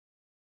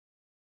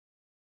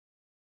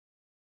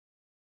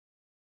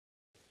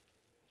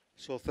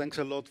So thanks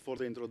a lot for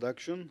the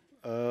introduction.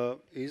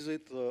 Is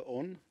it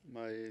on?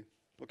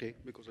 Okay,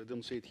 because I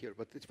don't see it here,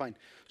 but it's fine.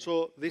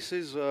 So this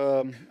is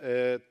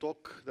a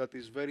talk that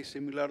is very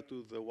similar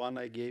to the one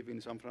I gave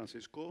in San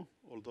Francisco,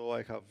 although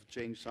I have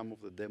changed some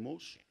of the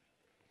demos.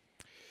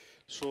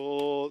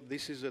 So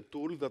this is a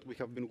tool that we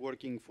have been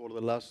working for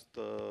the last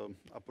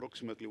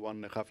approximately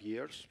 1.5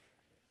 years.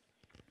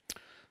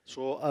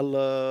 So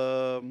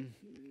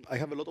I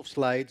have a lot of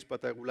slides,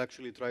 but I will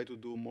actually try to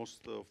do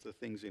most of the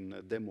things in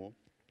a demo.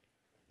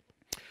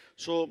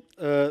 So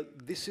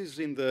this is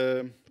in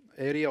the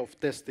area of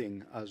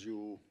testing, as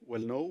you well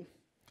know.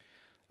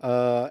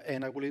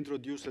 And I will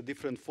introduce the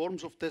different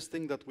forms of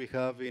testing that we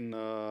have in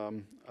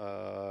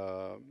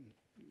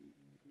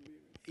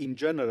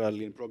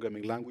general in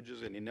programming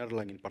languages and in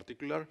Erlang in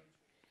particular.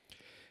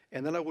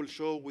 And then I will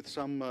show with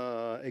some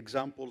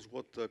examples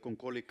what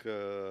Concolic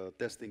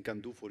testing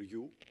can do for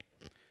you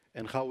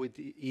and how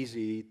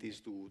easy it is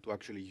to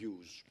actually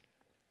use.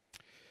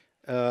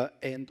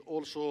 And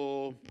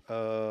also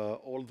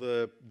all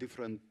the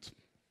different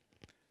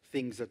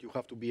things that you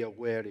have to be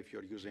aware if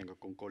you're using a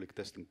Concolic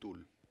testing tool.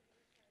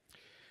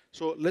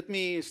 So let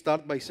me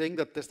start by saying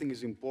that testing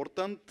is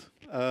important.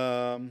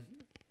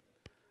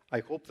 I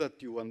hope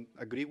that you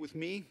agree with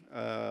me.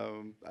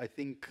 I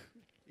think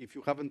if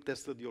you haven't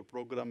tested your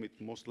program,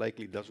 it most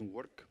likely doesn't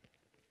work.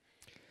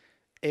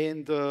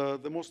 And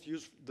the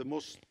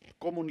most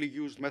commonly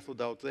used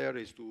method out there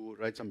is to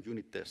write some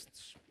unit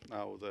tests.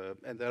 Now,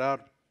 and there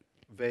are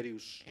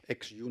various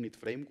EUnit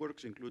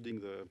frameworks, including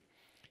the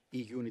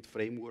EUnit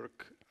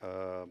framework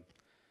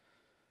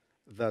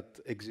that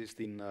exist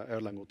in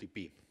Erlang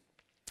OTP.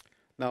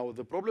 Now,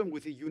 the problem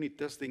with EUnit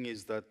testing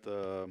is that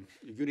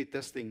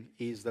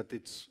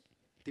it's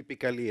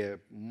typically a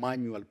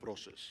manual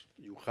process.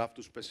 You have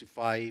to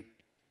specify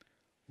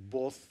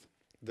both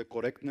the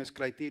correctness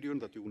criterion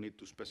that you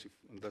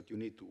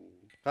need to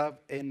have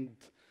and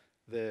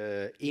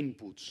the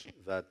inputs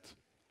that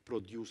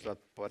produce that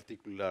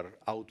particular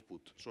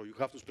output. So you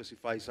have to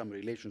specify some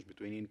relations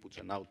between inputs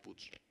and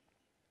outputs.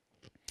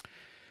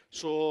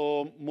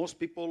 So most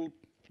people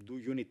do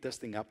unit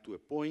testing up to a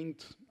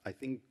point. I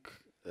think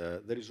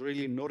there is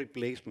really no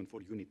replacement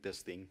for unit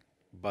testing,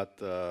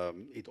 but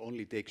it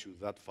only takes you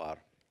that far.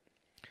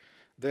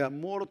 There are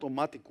more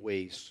automatic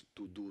ways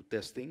to do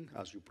testing,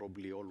 as you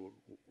probably all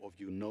of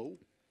you know.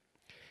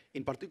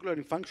 In particular,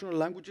 in functional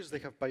languages, they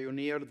have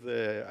pioneered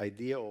the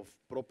idea of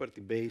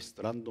property-based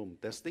random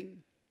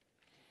testing.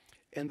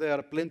 And there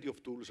are plenty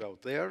of tools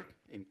out there,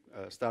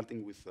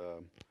 starting with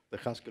the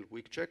Haskell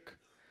Quick Check,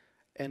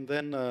 and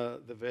then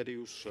the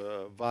various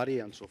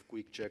variants of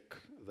Quick Check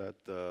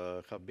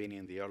that have been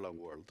in the Erlang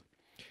world,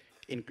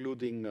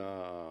 including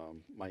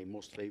my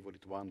most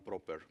favorite one,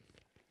 PropEr,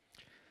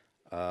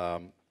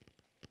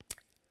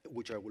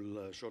 which I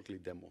will shortly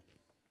demo.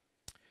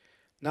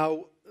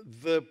 Now,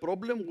 the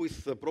problem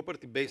with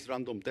property-based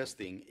random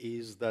testing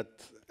is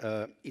that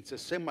it's a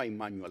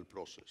semi-manual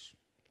process.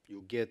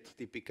 You get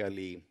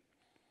typically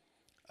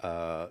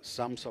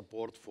some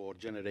support for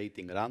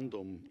generating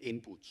random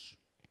inputs,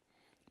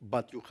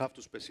 but you have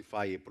to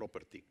specify a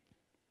property.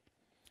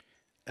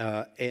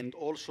 And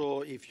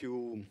also, if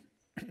you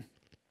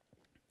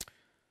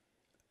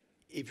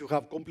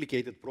have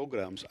complicated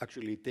programs,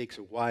 actually it takes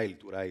a while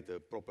to write a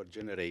proper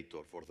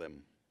generator for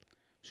them.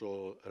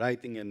 So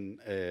writing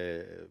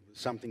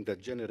something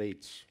that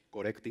generates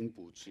correct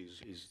inputs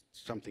is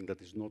something that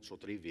is not so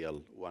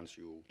trivial once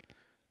you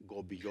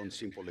go beyond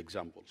simple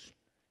examples.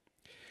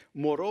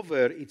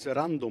 Moreover, it's a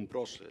random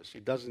process.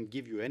 It doesn't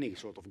give you any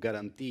sort of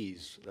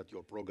guarantees that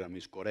your program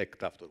is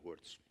correct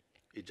afterwards.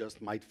 It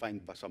just might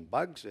find some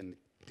bugs, and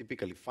it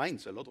typically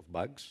finds a lot of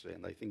bugs,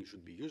 and I think you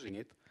should be using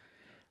it.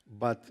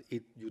 But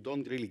you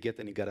don't really get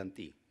any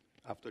guarantee.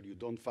 After you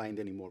don't find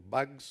any more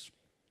bugs,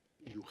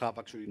 you have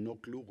actually no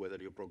clue whether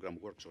your program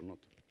works or not.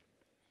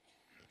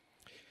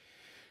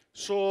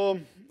 So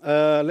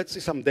let's see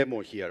some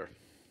demo here.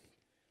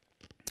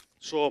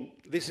 So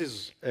this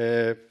is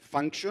a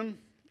function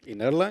in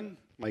Erlang,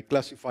 my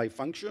classify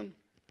function.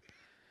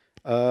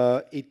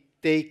 It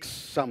takes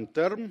some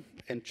term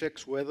and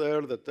checks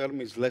whether the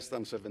term is less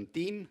than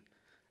 17,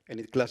 and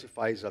it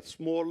classifies as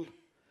small.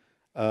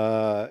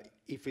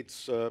 If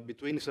it's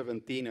between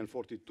 17 and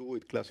 42,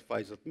 it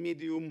classifies as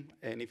medium,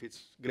 and if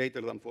it's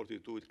greater than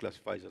 42, it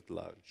classifies as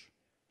large.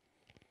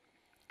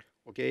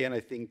 Okay, and I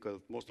think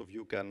most of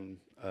you can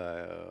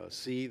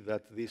see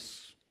that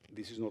this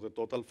is not a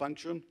total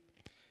function.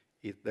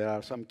 There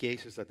are some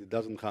cases that it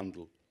doesn't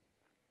handle.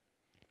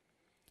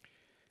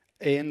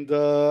 And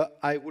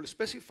I will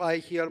specify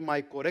here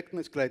my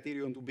correctness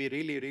criterion to be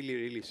really, really,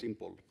 really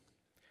simple.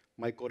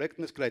 My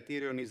correctness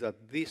criterion is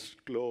that this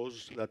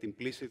clause that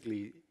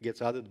implicitly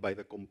gets added by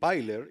the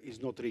compiler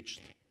is not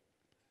reached.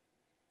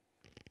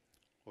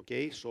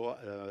 Okay, so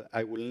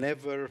I will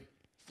never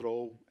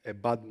throw a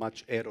bad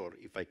match error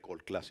if I call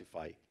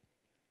classify.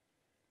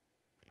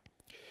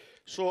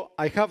 So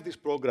I have this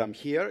program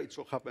here. It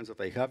so happens that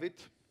I have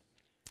it.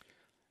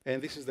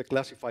 And this is the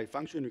classify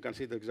function. You can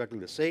see it's exactly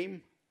the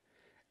same.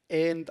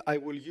 And I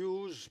will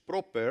use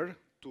PropEr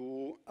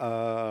to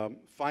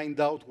find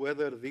out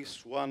whether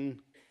this one,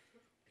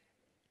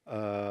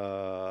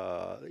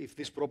 if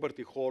this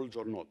property holds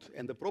or not.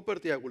 And the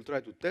property I will try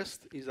to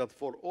test is that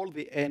for all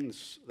the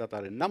n's that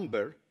are a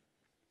number,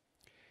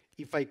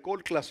 if I call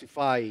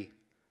classify,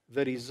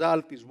 the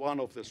result is one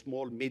of the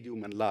small,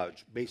 medium, and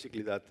large,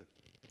 basically that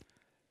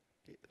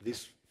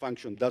this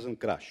function doesn't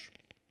crash.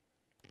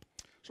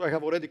 So I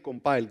have already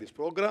compiled this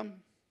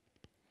program,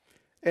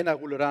 and I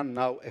will run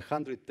now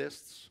 100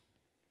 tests,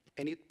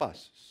 and it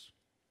passes.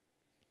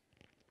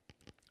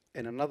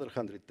 And another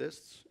 100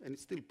 tests, and it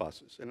still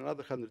passes. And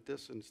another 100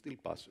 tests, and it still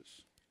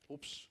passes.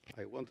 Oops,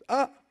 I want,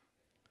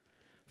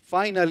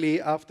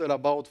 Finally, after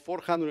about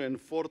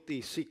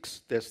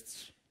 446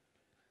 tests,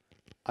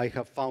 I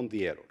have found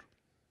the error.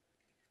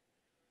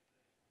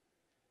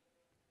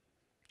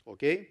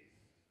 Okay?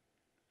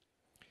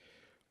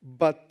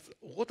 But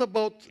what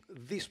about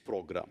this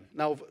program?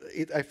 Now,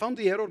 I found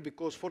the error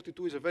because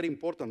 42 is a very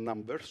important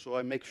number, so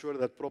I make sure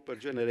that PropEr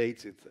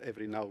generates it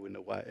every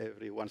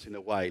once in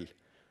a while.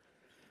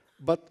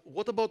 But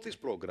what about this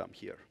program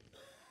here?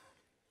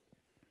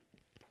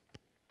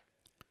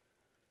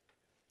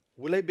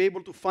 Will I be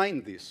able to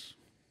find this?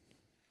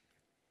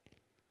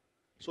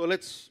 So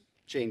let's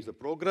change the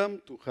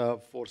program to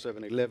have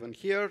 4711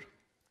 here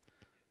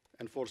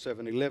and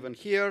 4711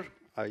 here.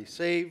 I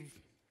save.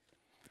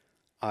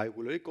 I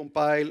will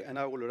recompile, and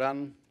I will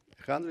run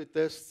 100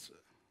 tests.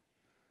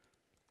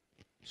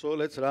 So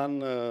let's run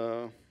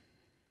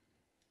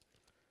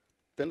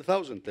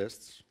 10,000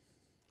 tests.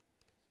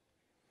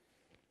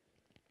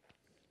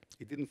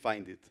 It didn't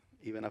find it,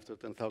 even after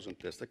 10,000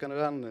 tests. I can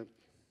run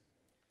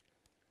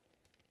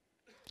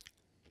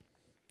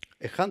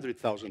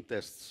 100,000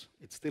 tests.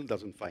 It still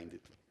doesn't find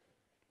it.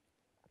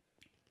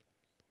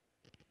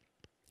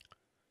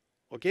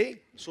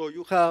 Okay, so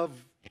you have,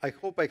 I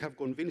hope I have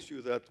convinced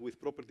you that with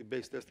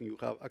property-based testing, you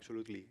have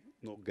absolutely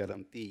no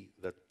guarantee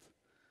that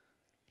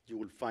you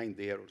will find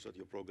the errors that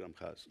your program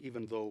has,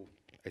 even though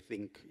I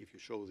think if you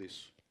show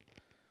this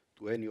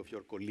to any of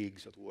your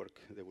colleagues at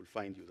work, they will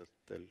find you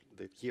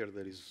that here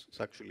there is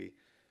actually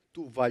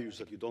two values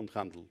that you don't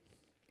handle,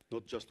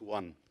 not just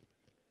one.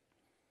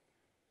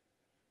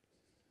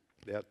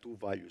 There are two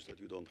values that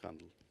you don't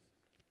handle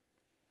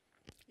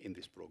in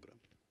this program.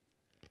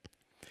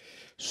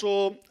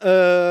 So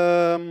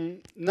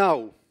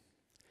now,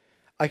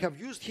 I have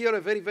used here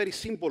a very, very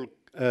simple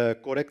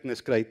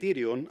correctness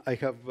criterion. I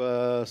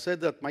have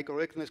said that my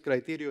correctness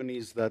criterion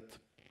is that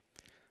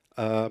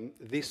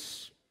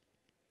this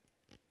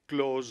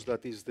clause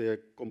that is the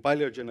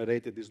compiler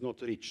generated is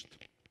not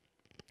reached.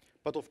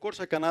 But of course,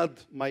 I can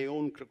add my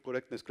own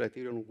correctness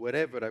criterion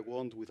wherever I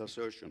want with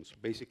assertions.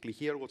 Basically,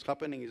 here what's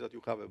happening is that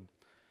you have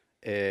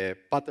a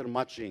pattern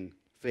matching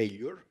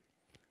failure,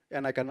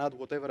 and I can add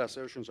whatever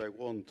assertions I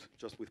want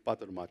just with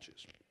pattern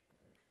matches.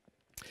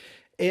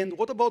 And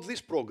what about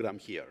this program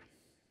here?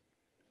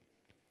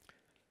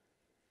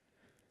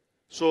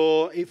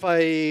 So if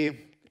I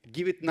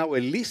give it now a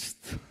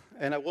list,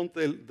 and I want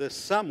the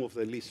sum of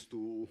the list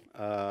to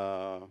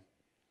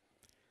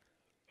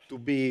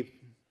be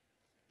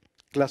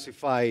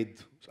classified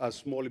as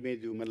small,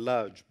 medium, and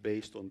large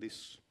based on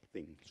this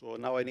thing. So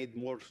now I need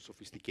more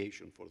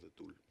sophistication for the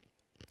tool.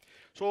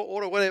 So,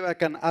 or whatever, I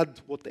can add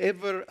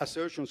whatever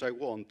assertions I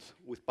want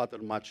with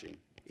pattern matching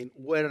in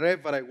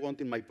wherever I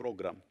want in my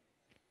program.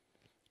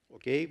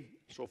 Okay?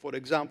 So for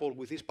example,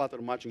 with this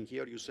pattern matching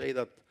here, you say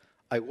that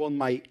I want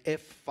my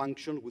f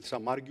function with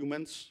some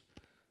arguments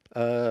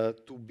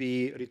to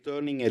be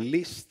returning a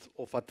list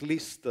of at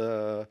least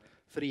 3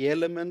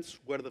 elements,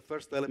 where the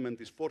first element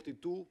is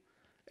 42,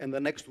 and the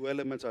next 2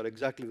 elements are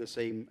exactly the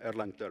same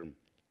Erlang term.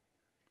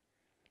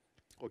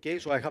 Okay,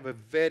 so I have a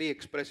very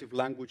expressive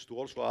language to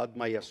also add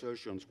my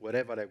assertions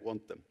wherever I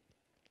want them.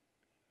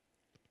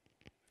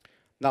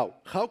 Now,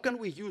 how can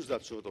we use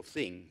that sort of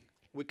thing?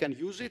 We can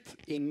use it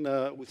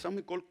with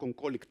something called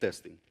concolic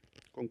testing.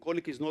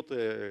 Concolic is not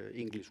an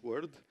English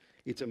word.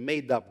 It's a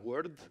made-up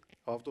word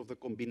out of the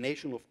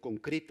combination of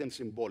concrete and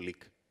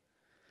symbolic.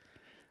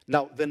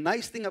 Now, the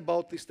nice thing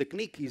about this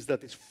technique is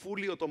that it's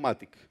fully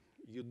automatic.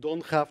 You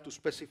don't have to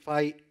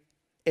specify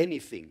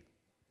anything.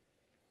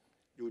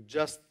 You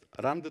just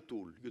run the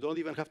tool. You don't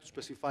even have to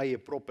specify a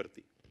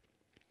property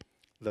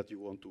that you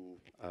want to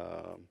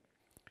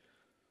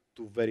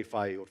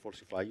verify or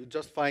falsify. You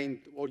just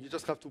you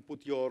just have to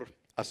put your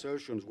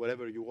assertions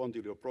wherever you want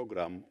in your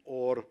program,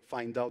 or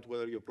find out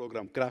whether your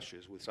program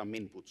crashes with some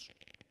inputs.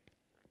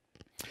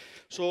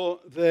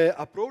 So the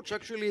approach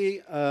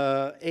actually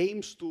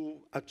aims to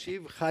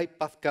achieve high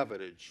path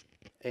coverage.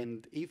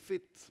 And if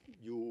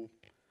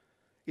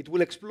it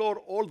will explore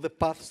all the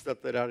paths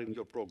that there are in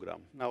your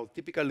program. Now,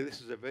 typically, this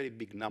is a very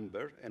big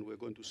number, and we're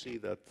going to see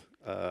that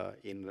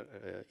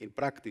in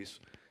practice,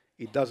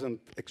 it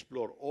doesn't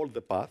explore all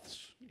the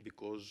paths,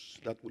 because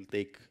that will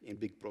take, in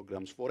big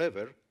programs,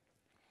 forever.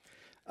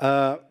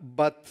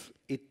 But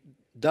it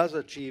does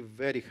achieve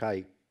very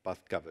high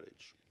path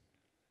coverage.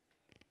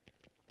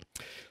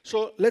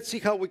 So let's see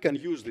how we can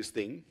use this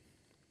thing.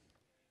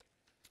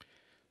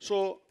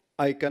 So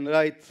I can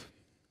write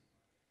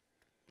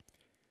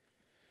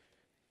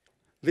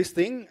this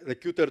thing, the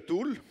CutEr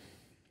tool,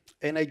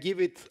 and I give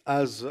it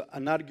as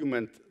an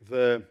argument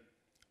the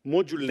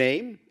module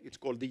name. It's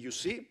called EUC.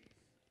 Is there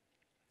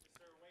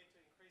a way to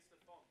increase the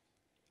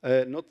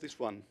font? Not this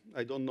one.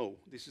 I don't know.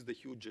 This is the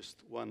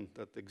hugest one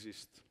that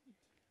exists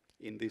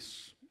in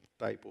this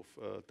type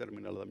of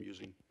terminal I'm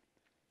using.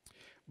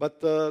 But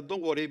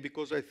don't worry,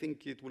 because I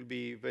think it will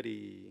be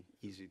very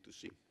easy to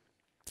see.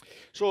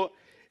 So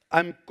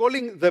I'm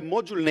calling the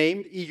module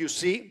name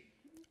EUC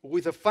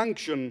with a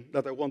function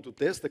that I want to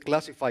test, the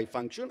classify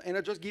function, and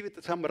I just give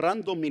it some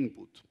random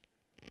input.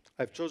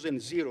 I've chosen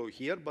 0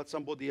 here, but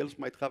somebody else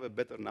might have a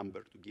better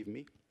number to give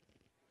me.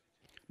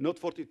 Not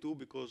 42,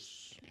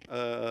 because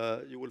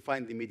you will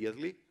find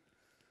immediately.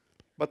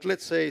 But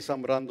let's say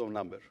some random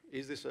number.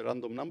 Is this a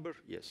random number?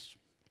 Yes.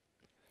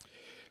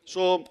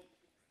 So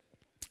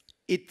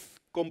it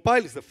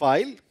compiles the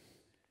file,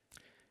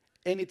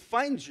 and it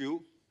finds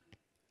you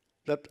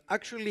that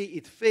actually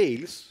it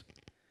fails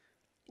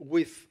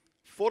with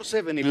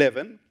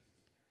 4711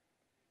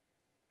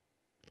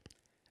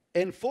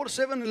 and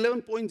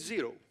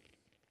 4711.0.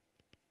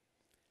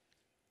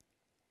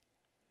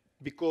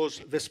 Because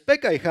the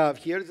spec I have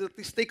here is that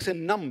this takes a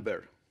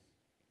number.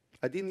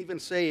 I didn't even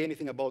say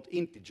anything about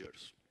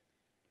integers.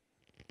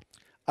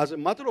 As a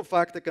matter of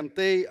fact, I can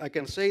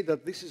say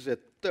that this is a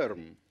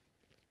term.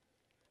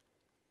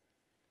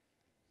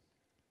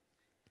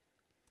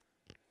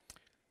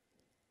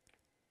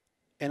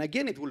 And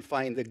again, it will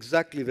find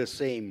exactly the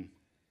same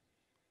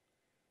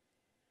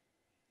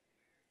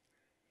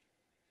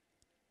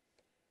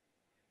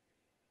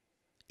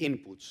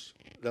inputs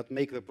that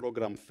make the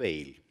program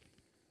fail.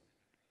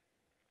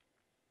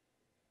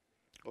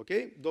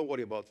 Okay? Don't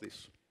worry about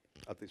this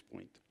at this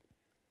point.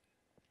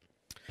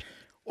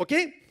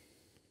 Okay?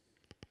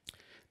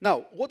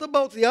 Now, what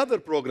about the other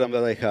program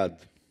that I had?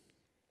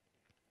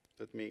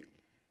 Let me...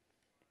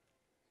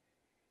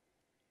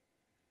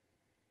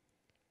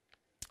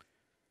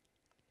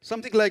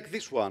 Something like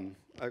this one.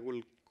 I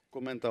will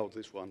comment out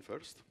this one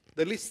first.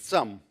 The list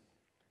sum.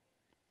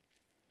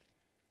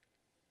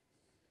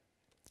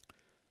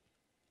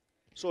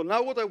 So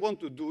now what I want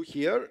to do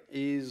here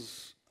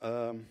is,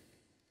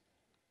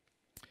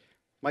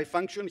 my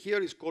function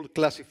here is called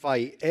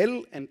classify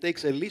L and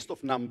takes a list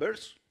of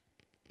numbers.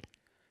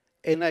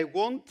 And I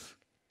want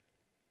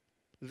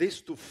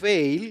this to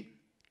fail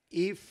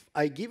if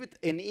I give it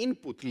an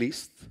input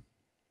list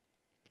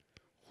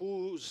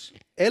whose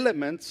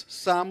elements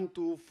sum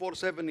to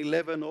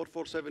 4711 or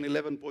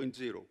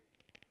 4711.0.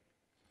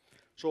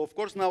 So of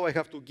course now I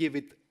have to give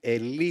it a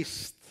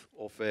list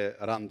of a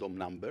random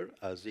number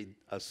as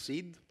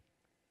seed.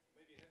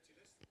 Maybe an empty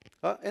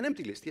list? An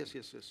empty list, yes,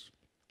 yes, yes.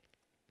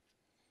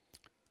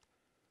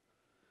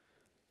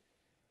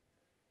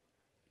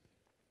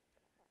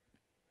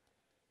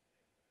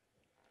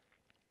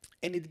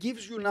 And it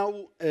gives you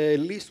now a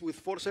list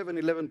with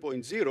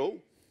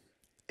 4711.0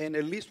 and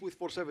a list with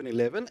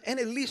 4711 and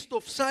a list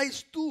of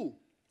size 2,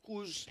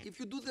 whose, if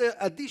you do the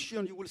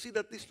addition, you will see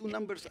that these two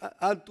numbers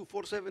add to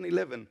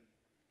 4711.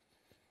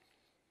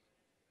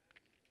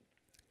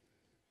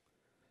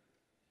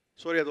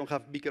 Sorry, I don't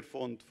have bigger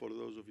font for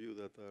those of you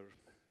that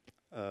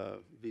are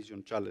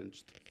vision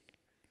challenged. That's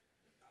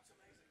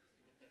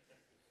amazing.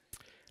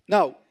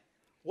 Now,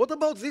 what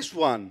about this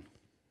one?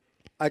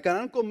 I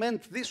can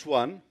uncomment this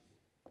one.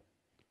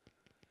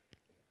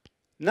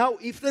 Now,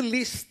 if the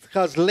list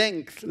has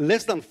length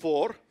less than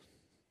 4,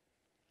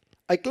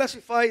 I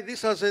classify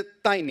this as a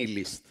tiny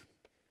list,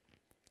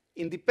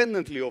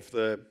 independently of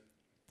the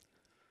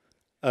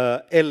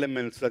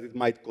elements that it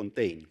might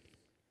contain.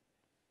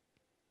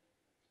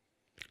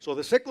 So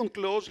the second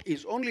clause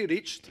is only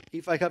reached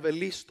if I have a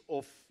list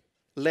of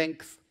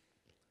length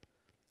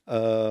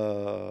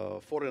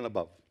 4 and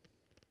above.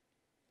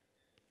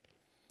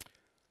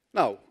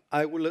 Now,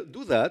 I will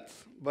do that,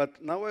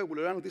 but now I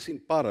will run this in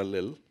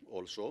parallel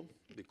also,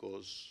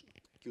 because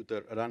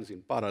CutEr runs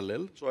in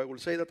parallel. So I will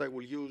say that I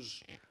will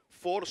use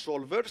 4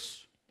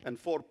 solvers and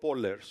 4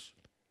 pollers.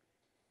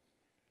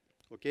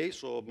 Okay,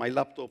 so my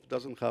laptop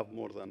doesn't have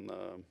more than,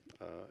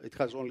 it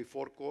has only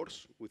 4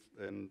 cores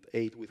and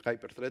 8 with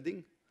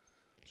hyper-threading.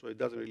 So it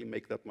doesn't really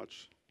make that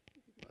much,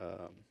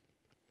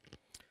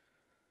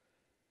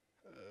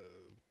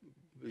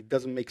 it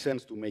doesn't make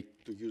sense to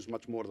use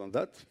much more than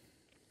that.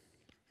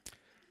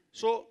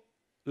 So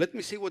let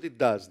me see what it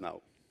does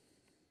now.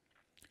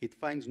 It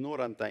finds no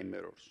runtime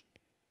errors.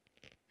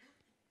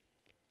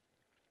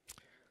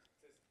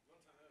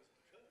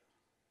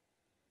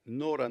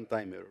 No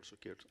runtime errors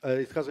occurred.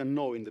 It has a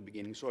no in the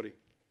beginning, sorry.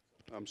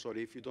 I'm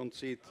sorry if you don't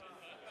see it.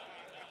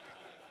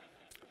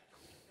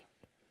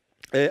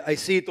 I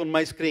see it on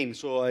my screen,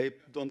 so I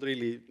don't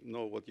really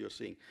know what you're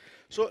seeing.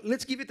 So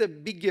let's give it a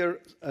bigger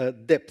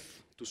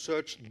depth to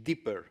search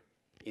deeper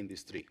in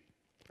this tree.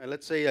 And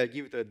let's say I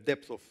give it a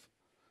depth of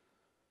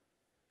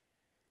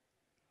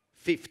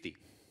 50.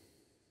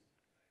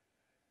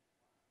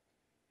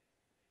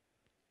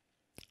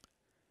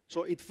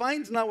 So it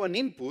finds now an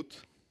input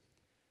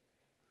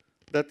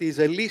that is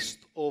a list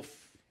of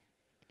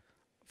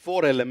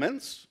 4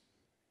 elements,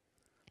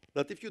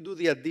 that if you do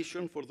the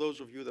addition, for those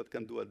of you that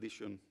can do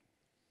addition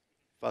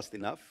fast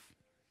enough,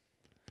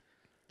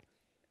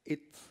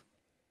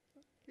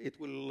 it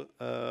will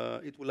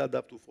add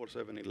up to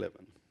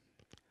 4711.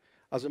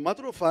 As a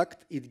matter of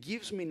fact, it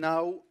gives me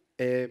now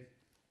a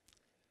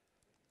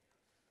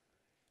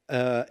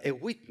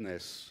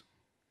witness,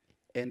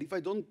 and if I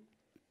don't,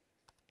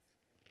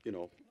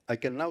 I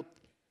can now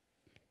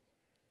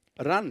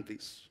run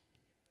this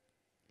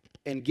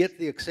and get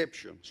the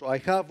exception. So I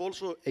have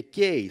also a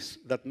case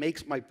that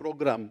makes my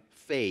program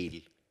fail.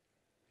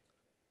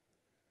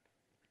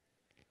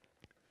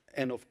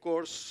 And of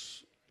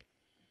course,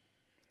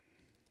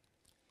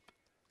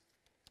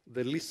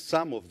 the least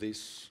sum of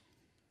this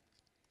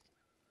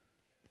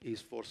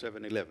is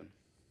 4711.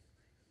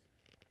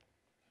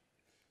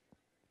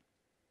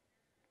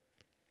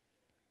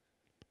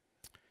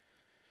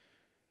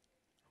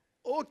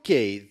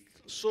 Okay,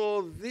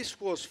 so this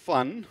was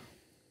fun.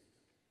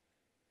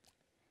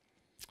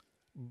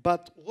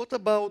 But what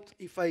about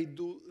if I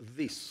do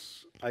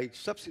this? I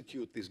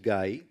substitute this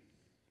guy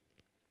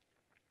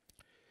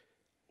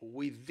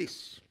with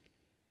this.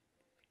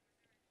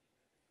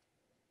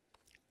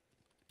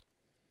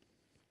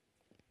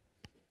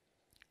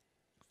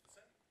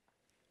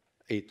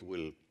 It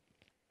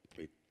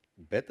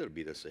better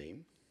be the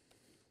same.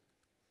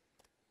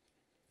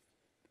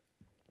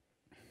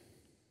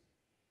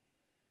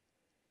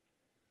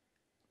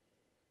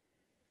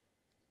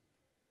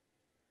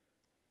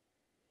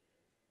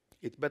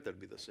 It better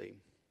be the same.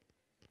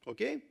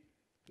 Okay?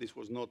 This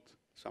was not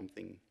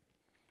something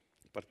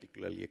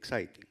particularly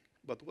exciting.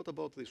 But what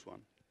about this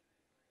one?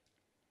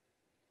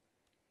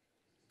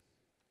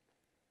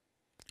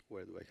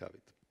 Where do I have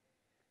it?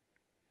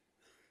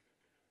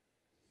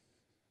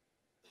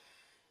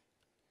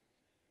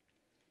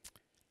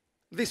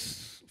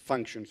 This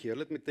function here,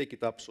 let me take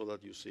it up so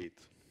that you see it.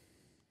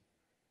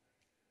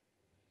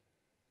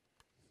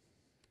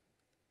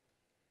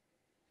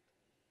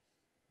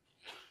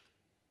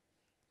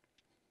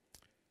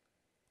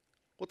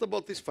 What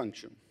about this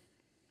function?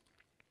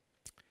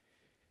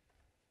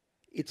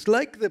 It's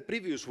like the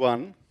previous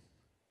one,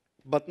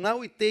 but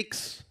now it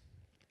takes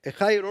a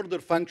higher order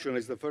function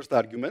as the first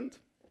argument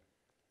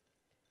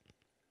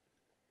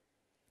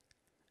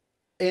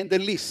and a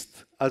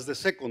list as the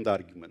second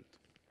argument.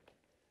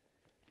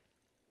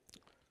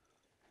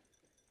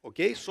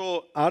 Okay,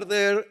 so are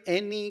there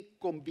any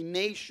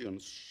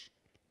combinations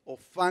of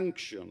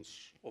functions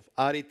of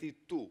arity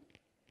 2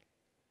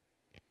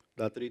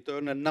 that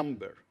return a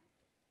number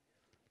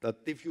that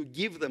if you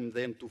give them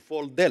then to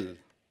fold-del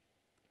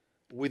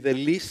with a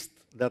list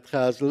that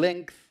has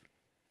length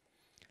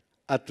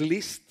at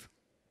least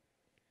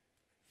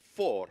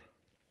 4,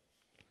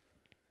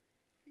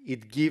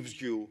 it gives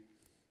you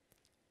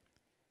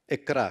a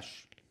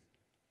crash.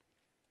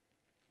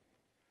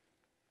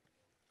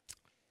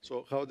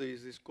 So how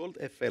is this called?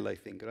 FL, I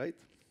think, right?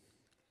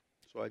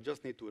 So I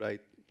just need to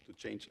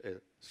change a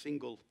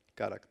single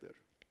character.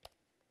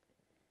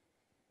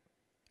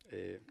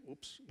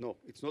 Oops, no,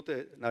 it's not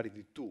an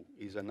arity 2,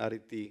 it's an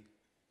arity,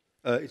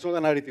 it's not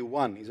an arity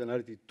 1, it's an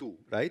arity 2,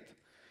 right?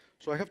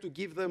 So I have to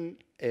give them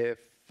a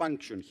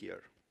function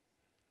here.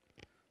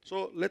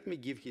 So let me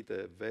give it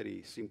a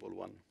very simple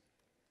one.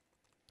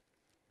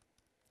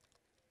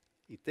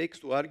 It takes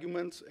 2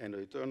 arguments and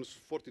returns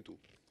 42.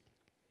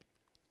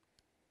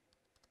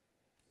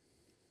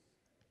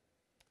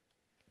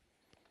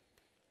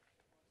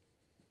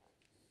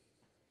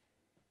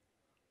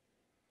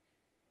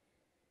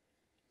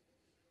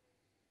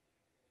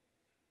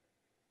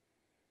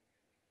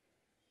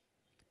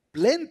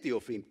 Plenty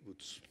of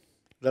inputs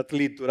that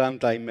lead to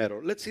runtime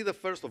error. Let's see the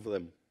first of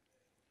them.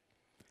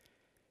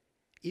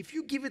 If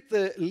you give it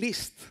the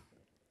list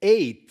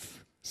 8,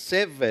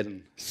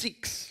 7,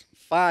 6,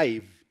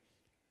 5,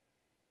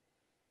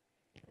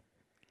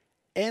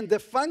 and the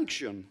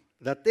function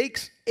that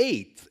takes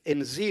 8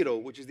 and 0,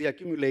 which is the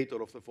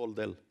accumulator of the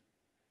fold-del,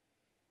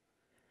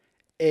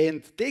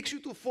 and takes you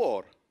to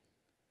 4,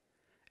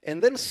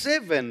 and then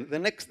 7,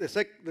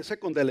 the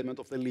second element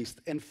of the list,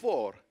 and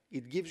 4,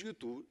 it gives you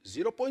to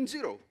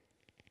 0.0.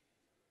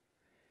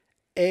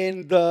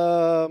 And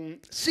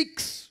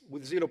 6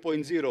 with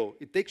 0.0,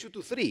 it takes you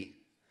to 3.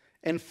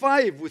 And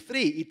 5 with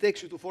 3, it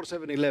takes you to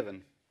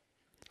 4711.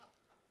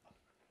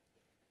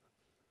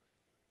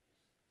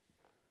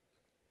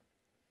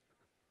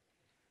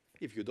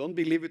 If you don't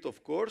believe it,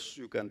 of course,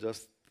 you can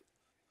just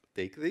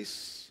take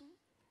this,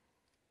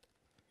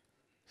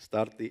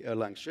 start the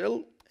Erlang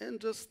shell,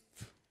 and just,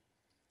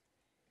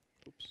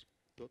 oops,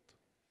 dot,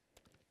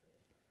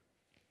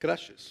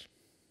 crashes.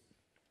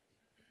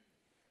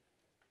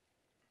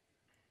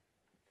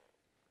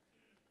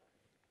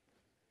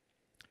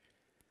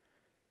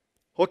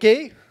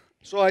 Okay,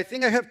 so I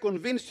think I have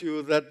convinced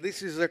you that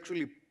this is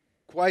actually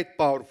quite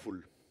powerful.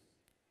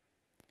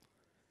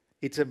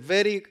 It's a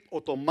very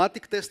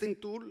automatic testing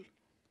tool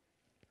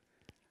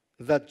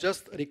that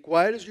just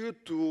requires you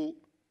to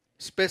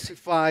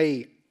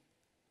specify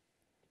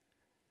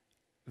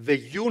the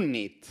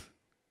unit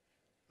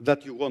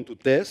that you want to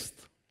test.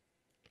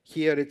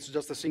 Here it's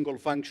just a single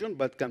function,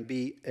 but can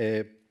be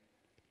a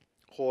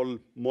whole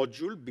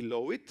module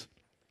below it,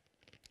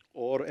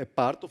 or a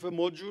part of a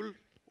module,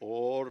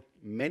 or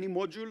many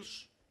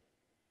modules.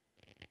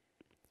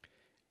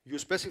 You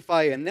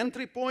specify an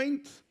entry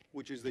point,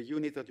 which is the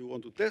unit that you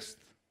want to test,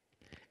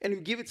 and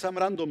you give it some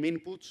random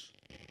inputs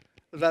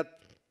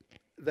that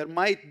there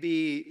might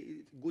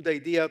be a good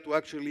idea to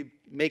actually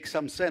make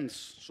some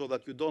sense so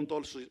that you don't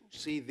also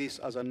see this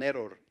as an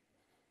error.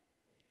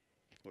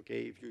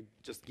 Okay, if you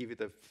just give it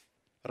a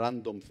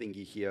random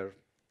thingy here,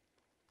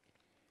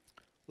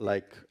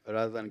 like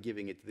rather than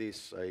giving it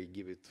this, I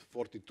give it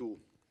 42.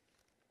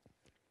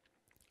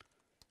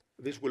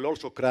 This will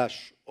also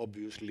crash,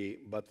 obviously,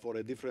 but for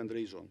a different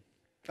reason.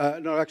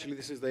 No, actually,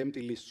 this is the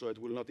empty list, so it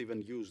will not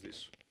even use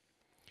this.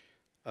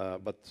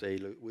 But say,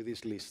 with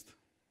this list,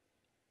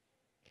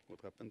 what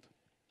happened?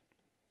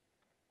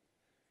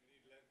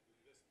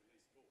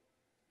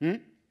 Hmm?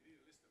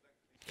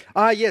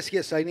 Yes,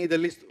 yes, I need a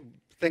list.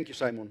 Thank you,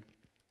 Simon.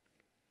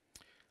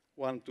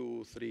 1,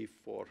 2, 3,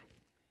 4.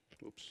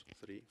 Oops,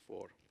 3,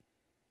 4.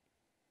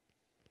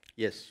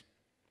 Yes.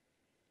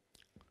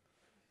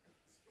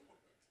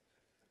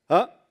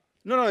 Huh?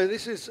 No,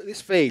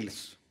 this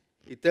fails.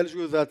 It tells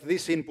you that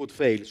this input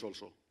fails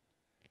also.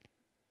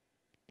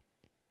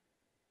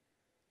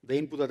 The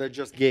input that I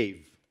just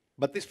gave.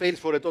 But this fails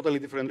for a totally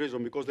different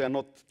reason, because they are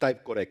not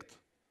type correct.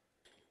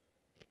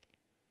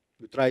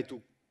 You try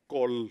to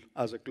call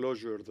as a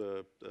closure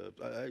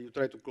you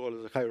try to call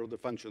as a higher order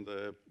function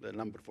the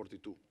number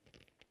 42.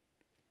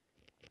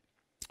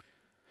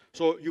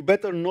 So you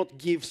better not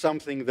give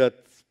something that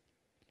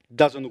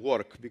doesn't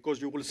work,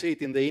 because you will see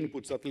it in the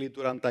inputs that lead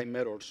to runtime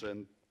errors,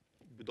 and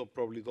you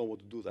probably don't want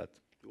to do that.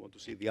 You want to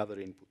see the other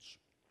inputs.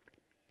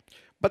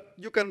 But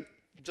you can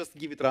just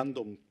give it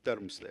random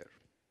terms there,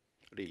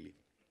 really.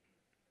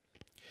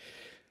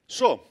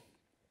 So,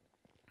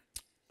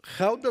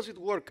 how does it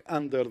work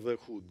under the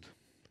hood?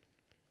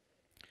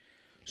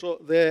 So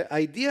the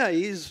idea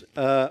is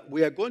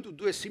we are going to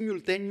do a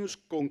simultaneous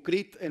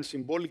concrete and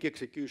symbolic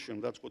execution.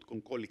 That's what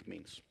concolic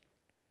means.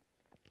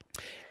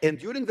 And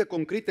during the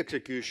concrete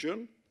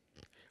execution,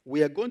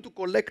 we are going to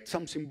collect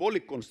some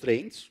symbolic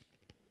constraints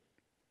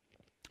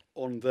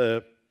on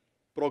the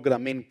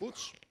program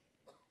inputs.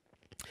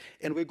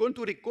 And we're going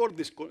to record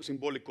these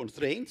symbolic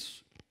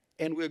constraints,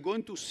 and we're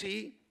going to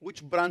see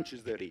which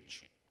branches they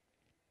reach.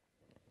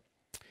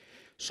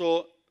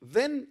 So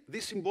then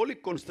these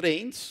symbolic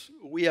constraints,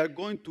 we are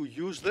going to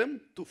use them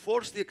to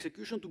force the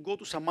execution to go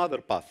to some other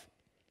path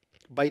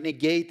by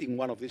negating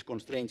one of these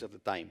constraints at the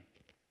time.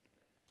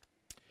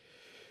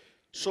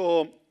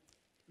 So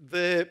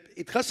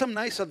it has some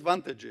nice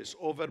advantages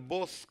over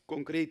both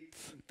concrete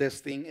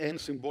testing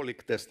and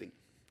symbolic testing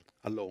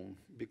alone,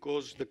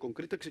 because the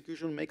concrete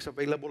execution makes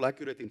available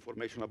accurate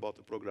information about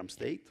the program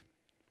state,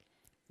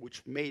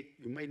 which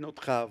you may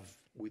not have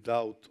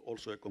without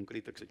also a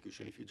concrete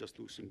execution if you just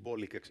do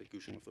symbolic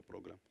execution of the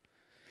program.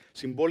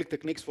 Symbolic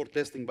techniques for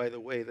testing, by the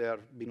way, they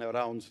have been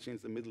around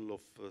since the middle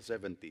of the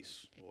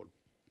 70s or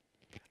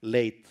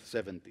late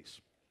 70s.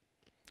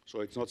 So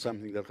it's not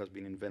something that has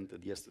been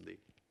invented yesterday.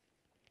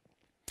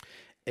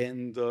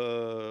 And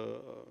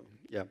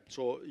yeah,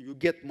 so you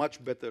get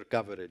much better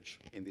coverage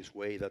in this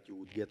way that you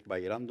would get by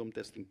random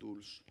testing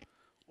tools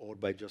or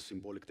by just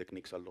symbolic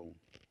techniques alone.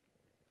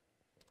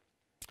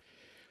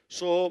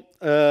 So,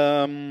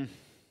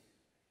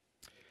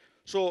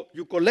 so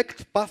you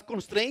collect path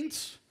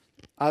constraints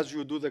as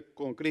you do the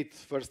concrete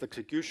first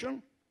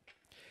execution,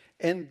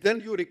 and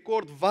then you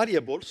record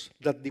variables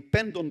that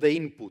depend on the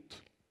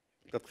input,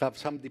 that have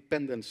some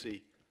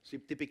dependency,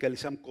 typically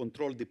some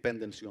control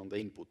dependency on the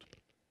input.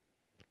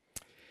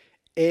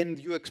 And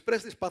you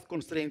express these path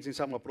constraints in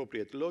some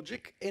appropriate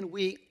logic, and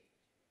we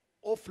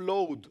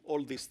offload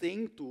all these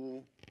things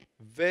to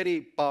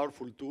very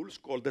powerful tools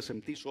called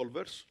SMT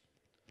solvers,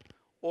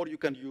 or you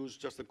can use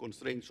just a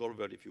constraint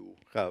solver if you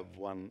have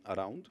one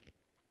around,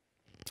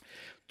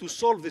 to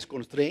solve these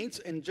constraints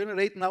and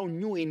generate now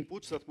new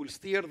inputs that will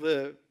steer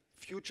the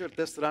future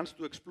test runs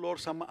to explore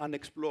some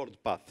unexplored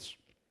paths.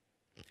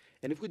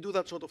 And if we do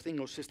that sort of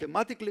thing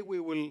systematically, we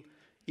will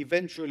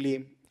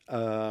eventually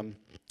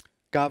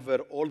cover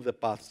all the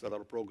paths that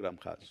our program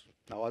has.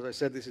 Now, as I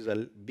said, this is a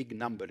big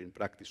number in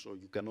practice, so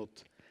you cannot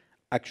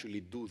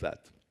actually do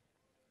that.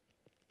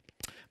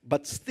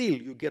 But still,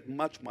 you get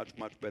much, much,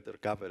 much better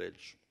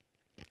coverage.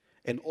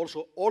 And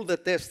also, all the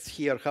tests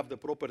here have the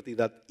property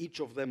that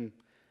each of them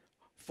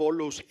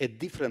follows a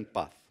different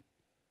path.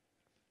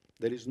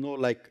 There is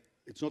no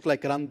it's not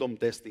like random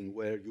testing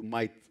where you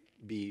might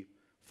be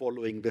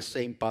following the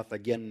same path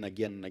again and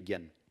again and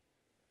again.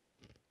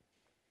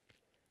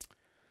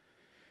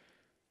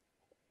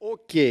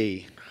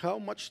 Okay, how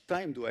much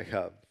time do I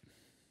have?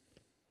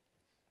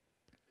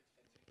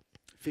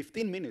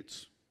 15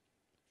 minutes.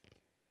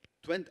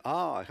 20,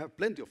 I have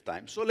plenty of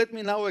time. So let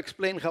me now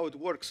explain how it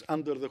works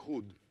under the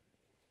hood.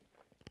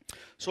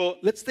 So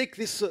let's take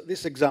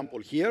this example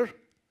here.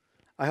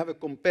 I have a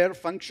compare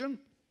function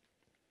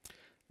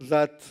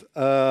that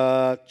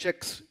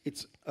checks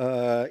its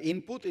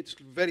input. It's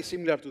very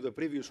similar to the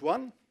previous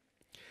one.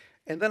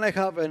 And then I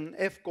have an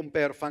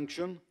fCompare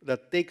function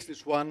that takes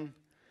this one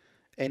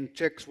and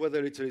checks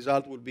whether its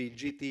result will be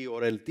GT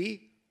or LT.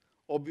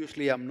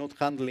 Obviously, I'm not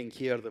handling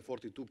here the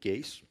 42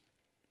 case.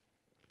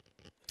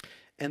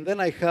 And then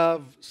I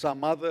have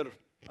some other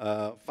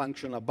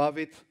function above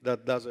it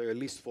that does a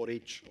list for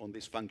each on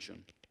this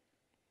function.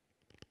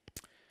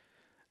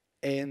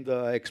 And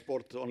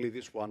export only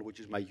this one, which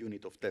is my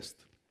unit of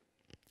test.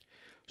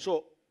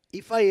 So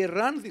if I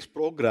run this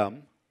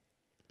program,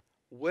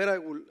 where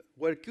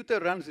CutEr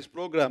runs this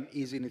program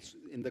is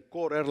in the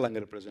core Erlang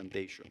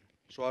representation.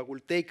 So I will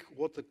take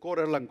what the core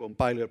Erlang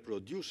compiler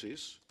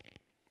produces,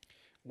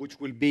 which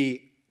will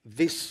be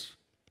this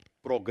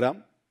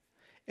program,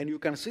 and you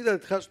can see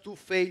that it has two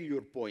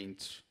failure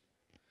points.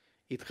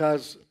 It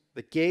has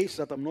the case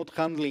that I'm not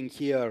handling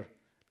here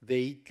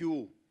the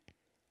EQ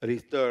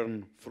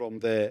return from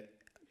the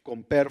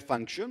compare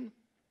function,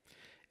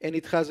 and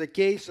it has a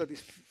case that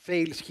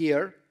fails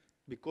here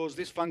because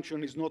this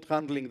function is not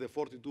handling the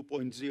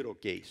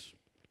 42.0 case,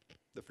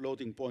 the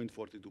floating point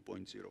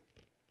 42.0.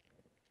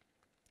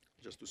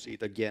 Just to see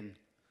it again,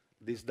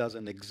 this does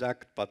an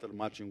exact pattern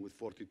matching with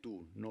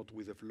 42, not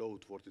with a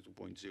float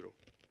 42.0.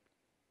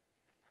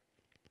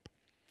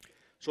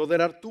 So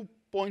there are 2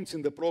 points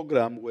in the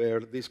program where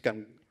this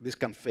can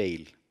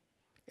fail,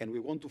 and we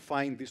want to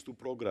find these 2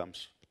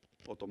 programs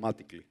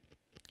automatically.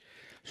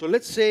 So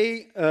let's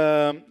say,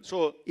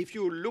 so if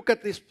you look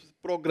at this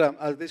program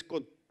as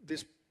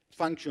these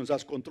functions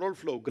as control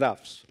flow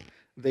graphs,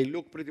 they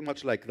look pretty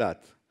much like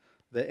that.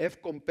 The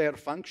fCompare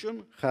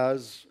function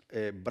has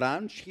a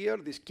branch here,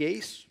 this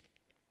case,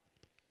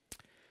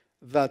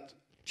 that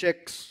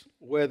checks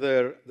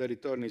whether the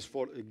return is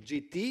for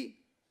GT,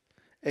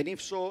 and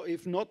if so,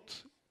 it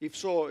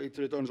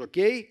returns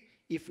OK.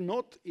 If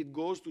not, it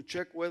goes to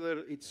check whether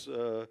it's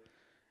the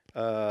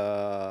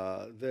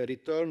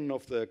return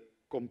of the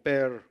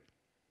compare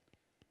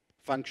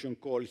function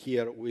call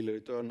here will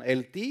return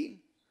LT,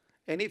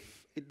 and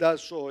if it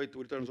does so, it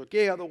returns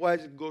OK.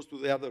 Otherwise, it goes to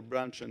the other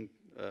branch and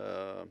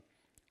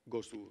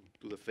goes to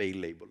the fail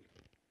label.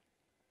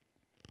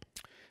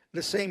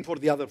 The same for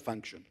the other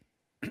function.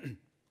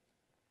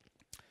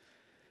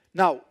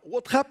 Now,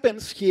 what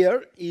happens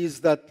here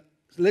is that,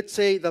 let's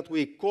say that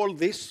we call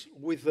this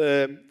with,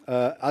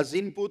 as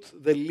input,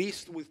 the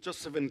list with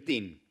just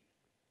 17.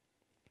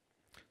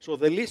 So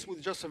the list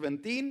with just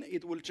 17,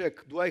 it will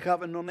check, do I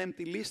have a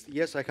non-empty list?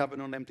 Yes, I have a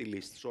non-empty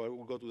list. So I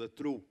will go to the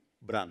true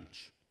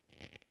branch.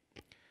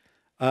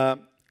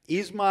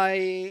 Is my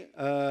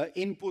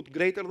input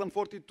greater than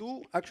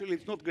 42? Actually,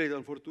 it's not greater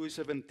than 42, it's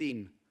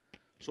 17.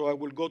 So I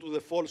will go to the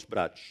false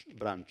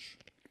branch.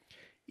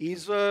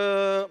 Is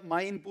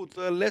my input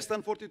less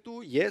than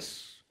 42?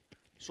 Yes.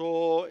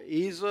 So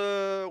is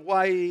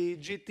Y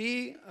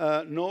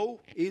GT? No.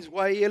 Is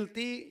Y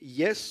LT?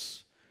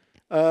 Yes.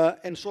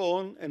 And so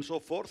on and so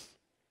forth.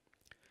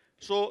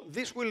 So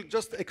this will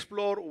just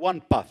explore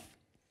one path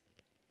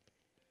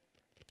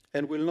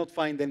and will not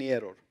find any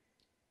error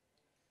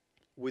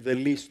with a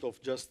list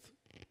of just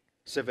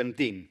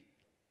 17.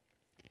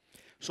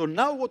 So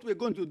now what we're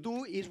going to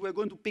do is we're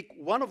going to pick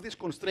one of these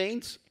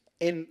constraints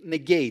and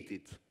negate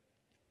it.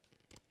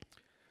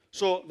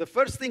 So the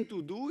first thing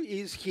to do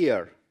is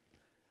here.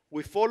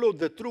 We followed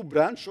the true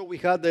branch, so we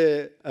had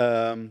a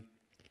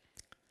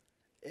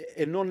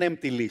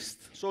non-empty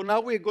list. So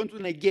now we're going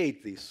to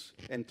negate this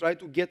and try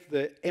to get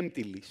the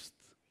empty list.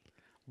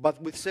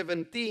 But with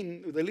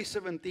 17, with the list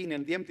 17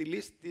 and the empty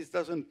list, this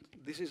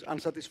is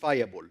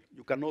unsatisfiable.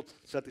 You cannot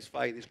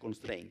satisfy this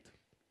constraint.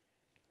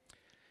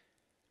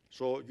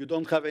 So you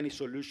don't have any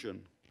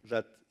solution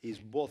that is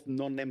both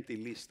non-empty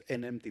list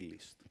and empty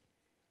list.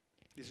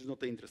 This is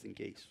not an interesting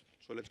case.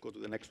 So let's go to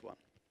the next one.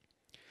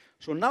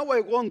 So now I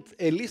want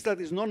a list that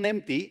is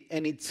non-empty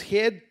and its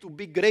head to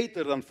be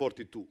greater than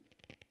 42.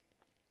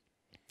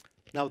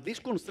 Now this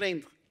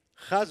constraint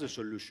has a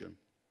solution.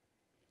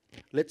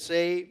 Let's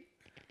say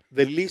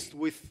the list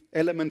with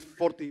element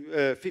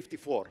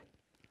 54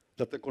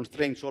 that the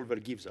constraint solver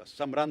gives us,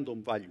 some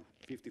random value,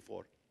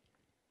 54.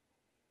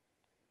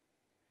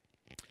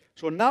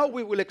 So now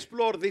we will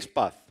explore this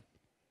path.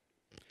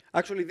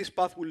 Actually, this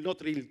path will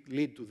not really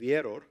lead to the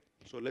error,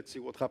 so let's see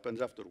what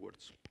happens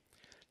afterwards.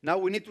 Now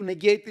we need to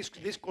negate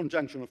this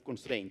conjunction of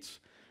constraints.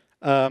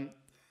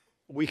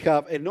 We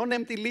have a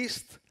non-empty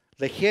list.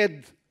 The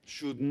head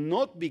should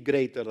not be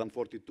greater than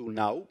 42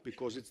 now,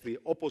 because it's the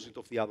opposite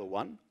of the other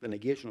one, the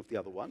negation of the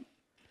other one.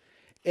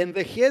 And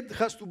the head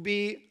has to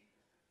be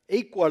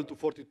equal to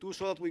 42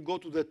 so that we go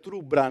to the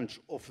true branch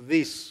of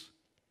this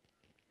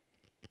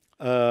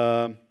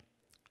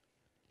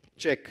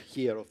check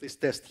here, of this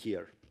test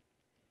here.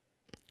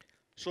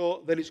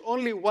 So there is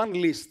only one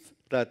list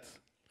that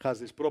has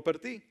this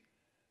property.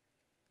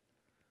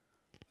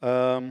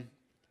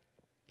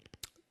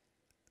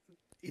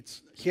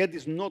 Its head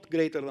is not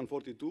greater than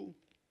 42.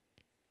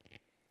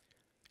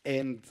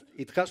 And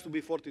it has to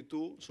be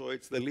 42, so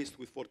it's the list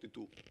with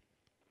 42.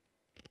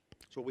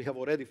 So we have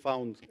already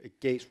found a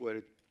case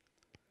where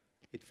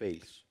it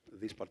fails,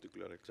 this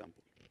particular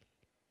example.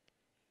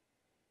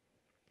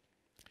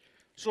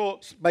 So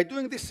by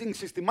doing this thing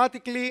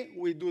systematically,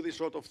 we do this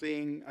sort of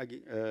thing,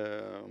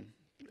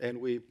 and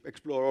we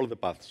explore all the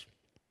paths.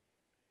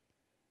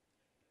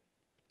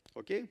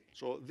 Okay,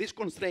 so this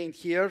constraint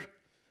here,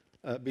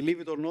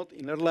 believe it or not,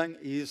 in Erlang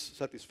is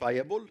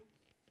satisfiable.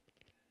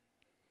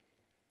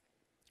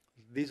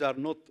 These are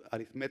not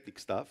arithmetic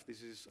stuff.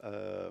 This is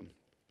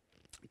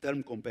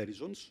term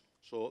comparisons.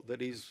 So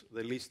there is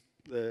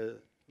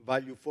the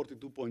value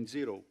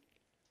 42.0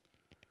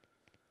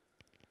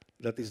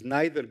 that is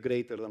neither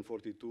greater than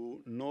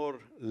 42 nor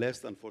less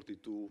than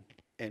 42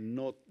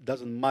 and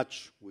doesn't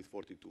match with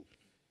 42.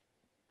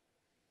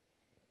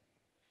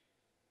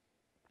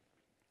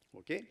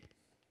 Okay?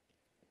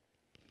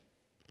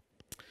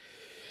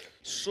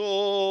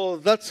 So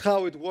that's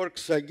how it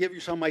works. I gave you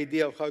some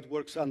idea of how it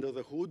works under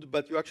the hood,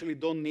 but you actually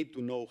don't need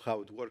to know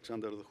how it works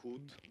under the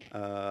hood,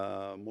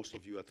 most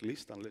of you at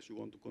least, unless you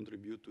want to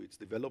contribute to its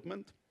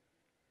development.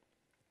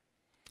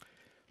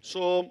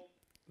 So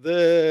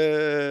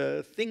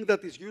the thing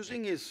that it's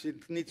using is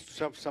it needs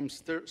to have some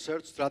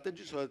search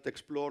strategy so that it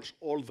explores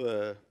all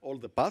the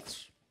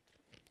paths.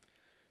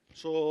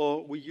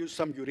 So we use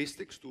some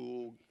heuristics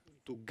to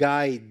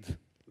guide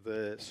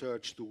the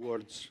search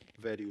towards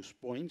various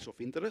points of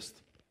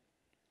interest.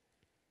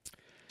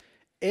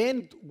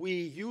 And we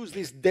use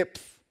this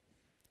depth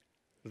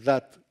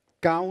that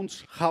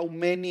counts how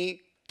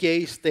many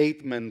case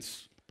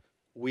statements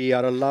we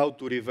are allowed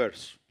to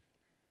reverse.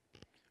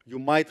 You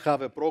might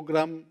have a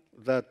program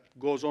that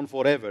goes on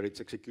forever,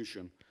 its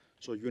execution.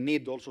 So you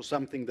need also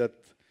something that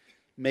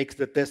makes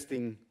the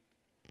testing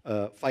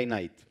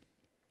finite.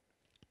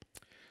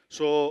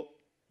 So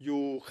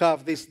you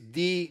have this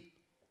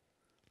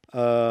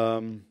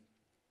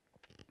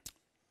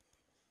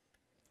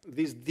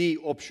this D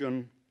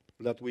option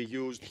that we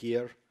used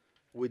here.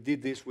 We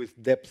did this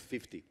with depth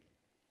 50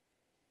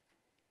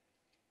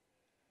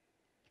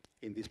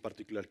 in this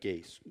particular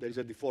case. There is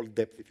a default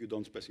depth if you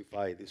don't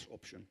specify this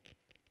option.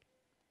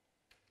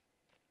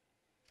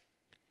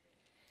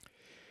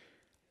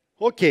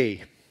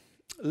 Okay,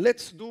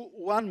 let's do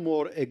one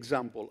more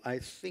example. I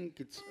think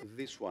it's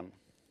this one.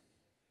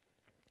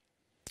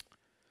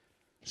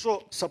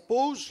 So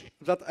suppose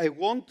that I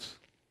want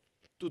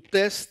to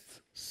test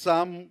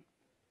some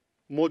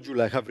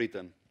module I have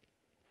written.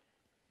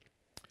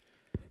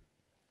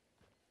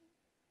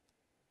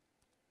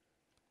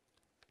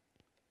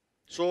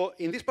 So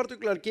in this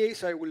particular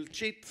case, I will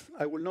cheat.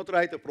 I will not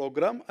write a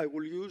program. I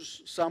will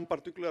use some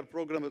particular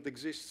program that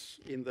exists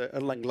in the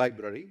Erlang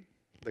library,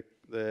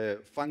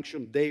 the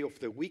function day of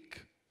the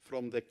week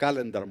from the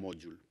calendar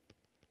module.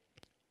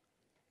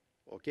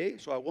 Okay,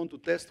 so I want to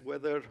test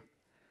whether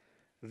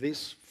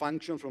this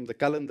function from the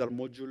calendar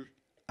module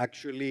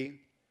actually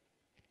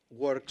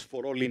works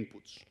for all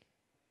inputs.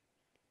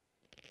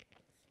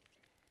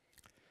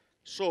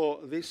 So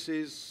this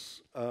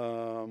is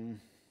the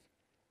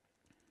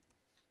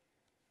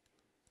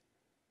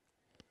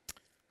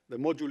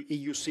module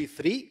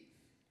EUC3.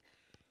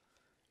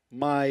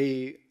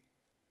 My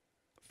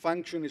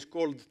function is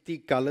called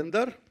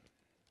tCalendar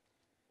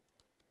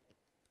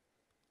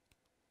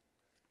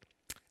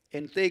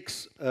and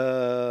takes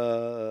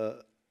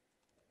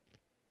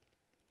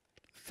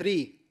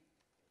 3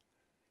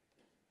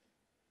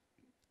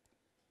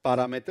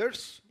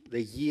 parameters.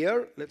 The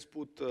year, let's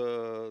put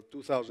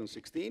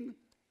 2016.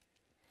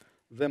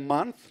 The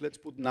month, let's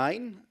put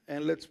 9,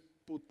 and let's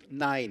put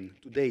 9,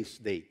 today's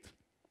date.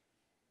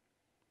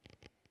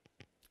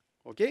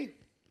 Okay?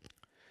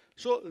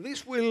 So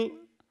this will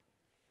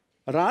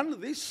run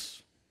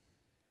this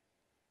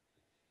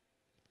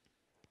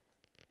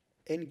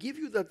and give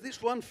you that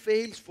this one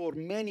fails for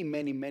many,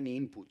 many, many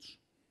inputs.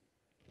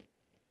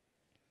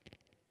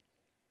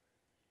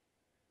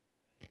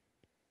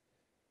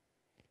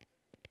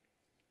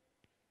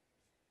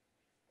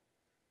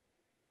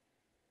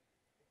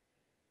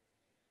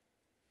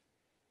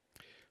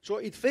 So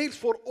it fails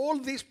for all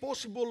these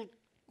possible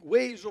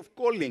ways of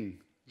calling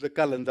the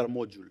calendar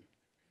module.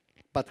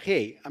 But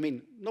hey, I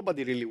mean,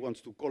 nobody really wants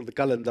to call the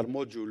calendar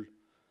module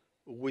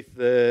with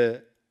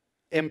the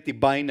empty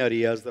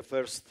binary as the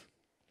first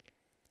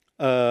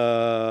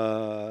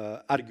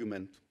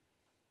argument.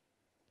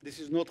 This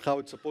is not how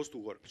it's supposed to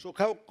work. So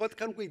what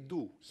can we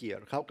do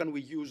here? How can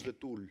we use the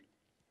tool?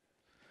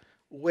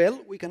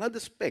 Well, we can add a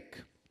spec.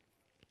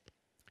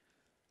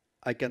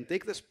 I can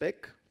take the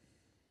spec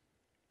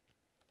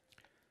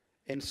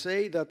and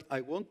say that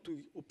I want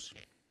to, oops.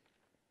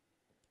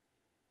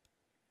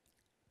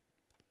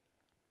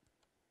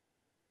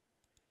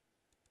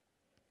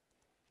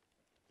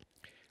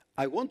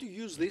 I want to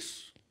use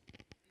this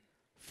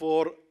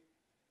for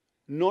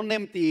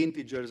non-empty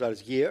integers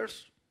as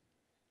years,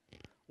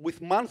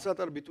 with months that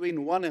are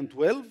between 1 and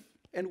 12,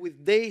 and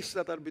with days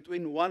that are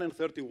between 1 and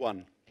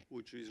 31,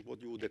 which is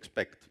what you would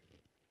expect.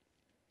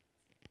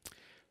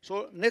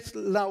 So let's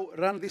now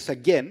run this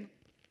again.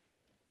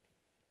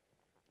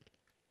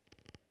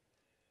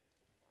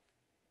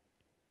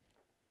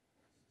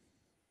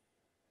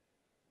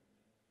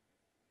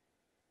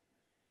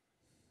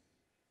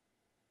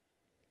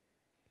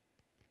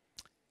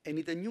 and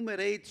it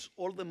enumerates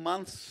all the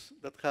months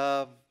that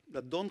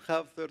don't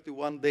have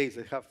 31 days,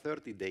 they have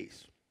 30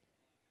 days.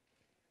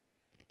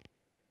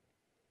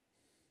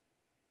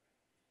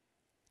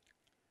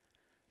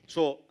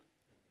 So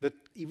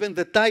even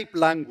the type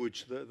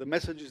language, the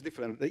message is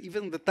different.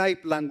 Even the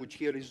type language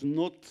here is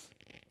not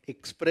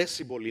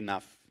expressible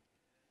enough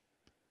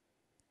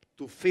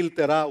to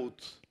filter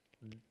out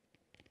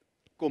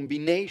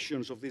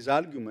combinations of these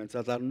arguments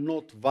that are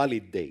not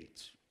valid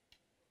dates.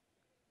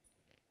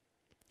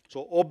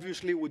 So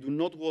obviously, we do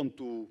not want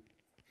to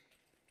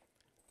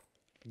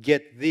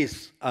get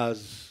this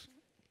as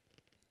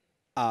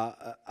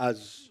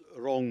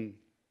wrong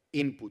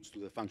inputs to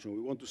the function. We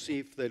want to see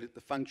if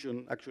the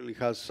function actually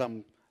has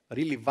some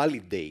really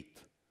valid date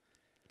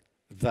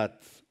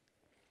that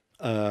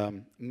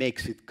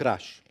makes it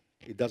crash.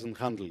 It doesn't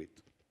handle it.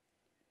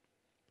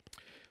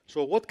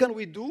 So what can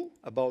we do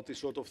about this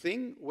sort of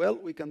thing? Well,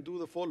 we can do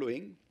the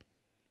following.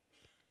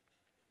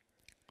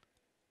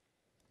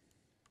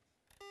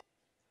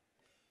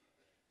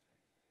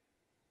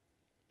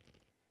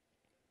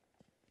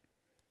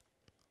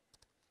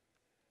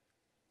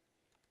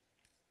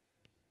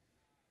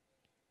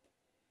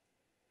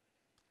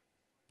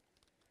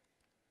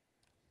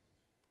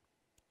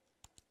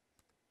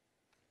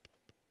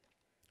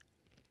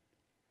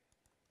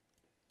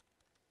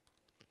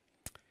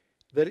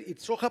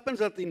 It so happens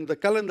that in the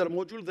calendar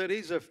module there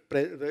is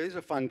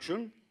a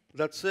function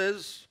that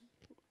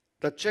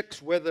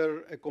checks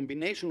whether a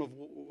combination of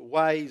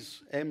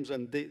y's, m's,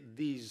 and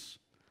d's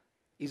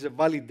is a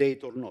valid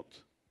date or not.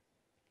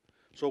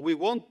 So we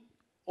want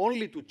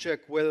only to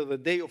check whether the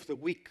day of the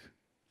week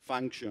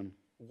function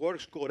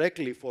works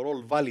correctly for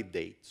all valid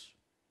dates.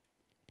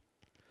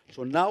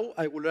 So now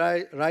I will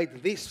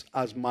write this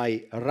as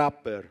my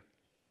wrapper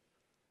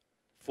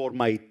for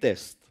my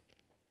test.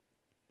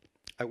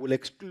 I will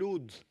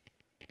exclude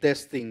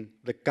testing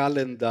the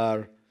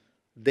calendar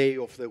day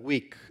of the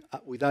week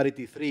with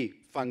arity3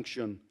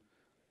 function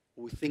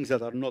with things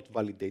that are not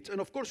valid dates. And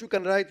of course, you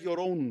can write your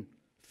own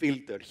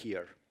filter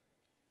here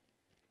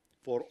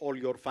for all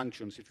your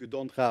functions if you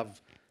don't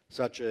have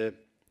such a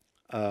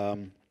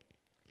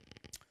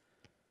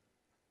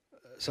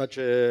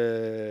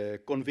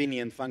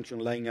convenient function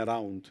lying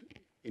around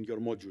in your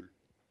module.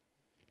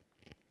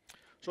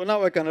 So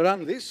now I can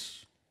run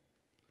this.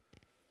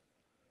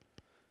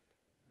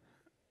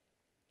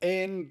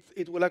 And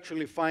it will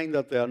actually find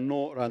that there are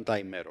no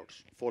runtime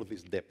errors for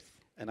this depth,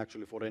 and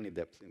actually for any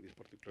depth in this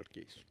particular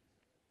case.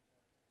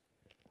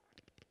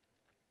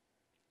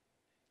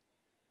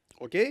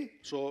 Okay,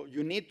 so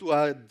you need to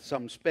add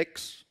some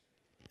specs,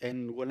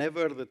 and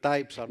whenever the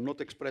types are not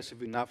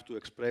expressive enough to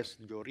express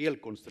your real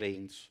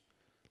constraints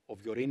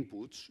of your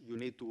inputs, you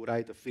need to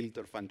write a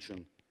filter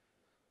function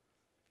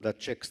that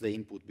checks the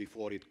input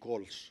before it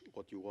calls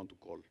what you want to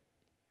call.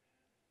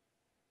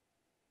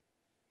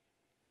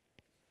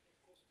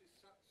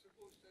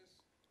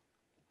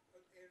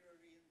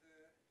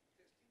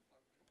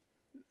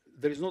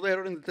 There is no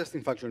error in the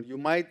testing function. You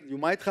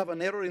might have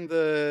an error in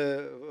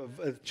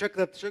the check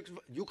that checks.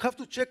 You have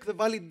to check the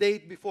valid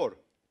date before.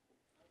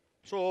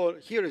 So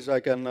here is I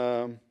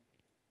can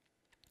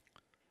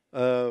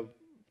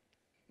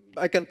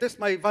test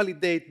my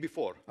valid date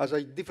before as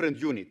a different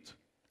unit,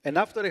 and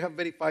after I have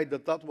verified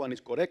that that one is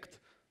correct,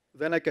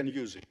 then I can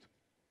use it.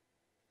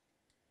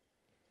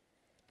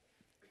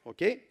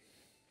 Okay.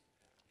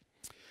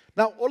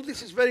 Now, all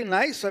this is very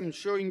nice. I'm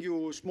showing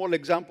you small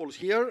examples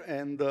here,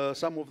 and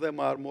some of them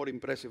are more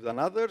impressive than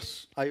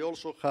others. I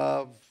also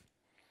have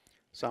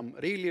some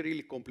really,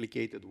 really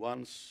complicated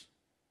ones,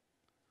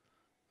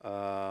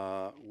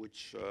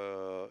 which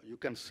you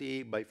can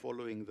see by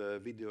following the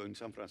video in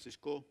San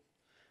Francisco.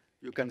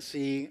 You can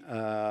see,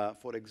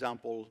 for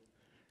example,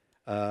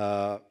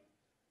 the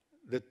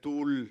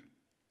tool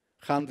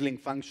handling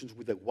functions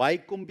with a Y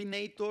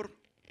combinator,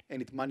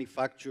 and it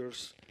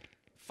manufactures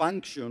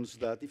functions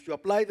that if you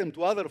apply them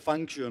to other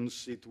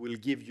functions, it will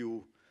give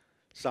you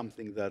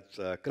something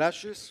that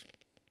crashes.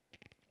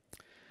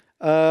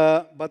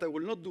 But I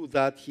will not do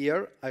that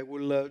here. I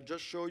will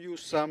just show you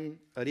some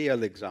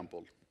real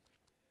example.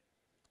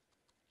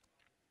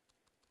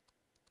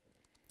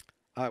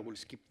 I will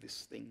skip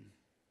this thing.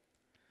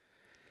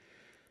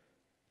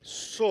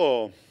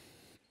 So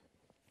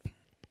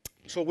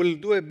we'll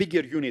do a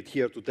bigger unit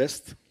here to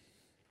test.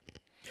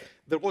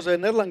 There was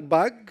an Erlang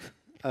bug,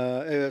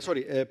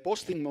 a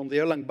posting on the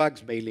Erlang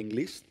bugs mailing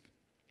list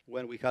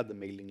when we had the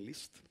mailing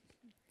list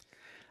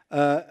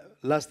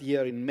last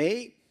year in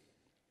May.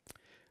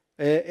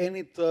 And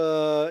it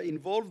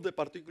involved a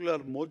particular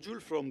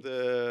module from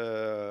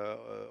the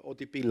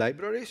OTP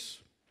libraries.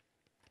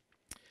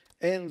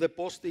 And the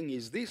posting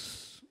is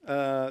this.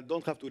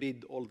 Don't have to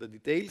read all the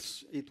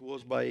details. It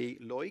was by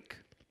Loic.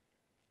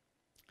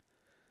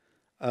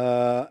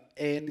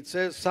 And it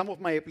says some of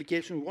my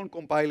applications won't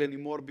compile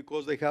anymore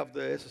because they have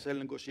the SSL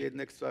negotiate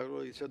next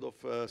instead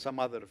of some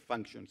other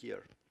function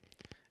here.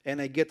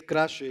 And I get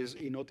crashes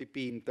in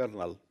OTP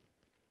internal.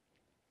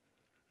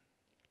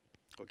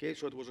 Okay,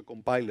 so it was a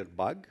compiler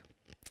bug.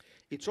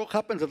 It so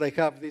happens that I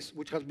have this,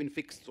 which has been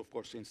fixed, of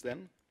course, since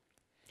then.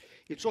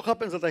 It so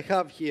happens that I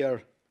have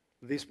here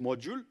this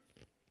module.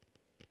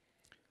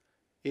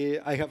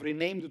 I have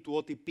renamed it to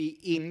OTP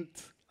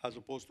int as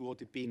opposed to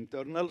OTP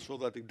internal so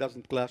that it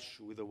doesn't clash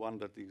with the one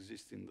that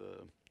exists in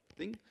the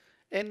thing.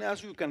 And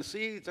as you can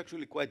see, it's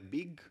actually quite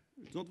big.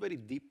 It's not very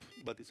deep,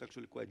 but it's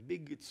actually quite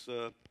big. It's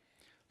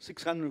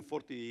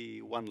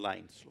 641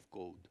 lines of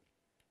code.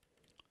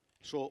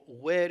 So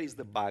where is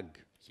the bug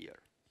here?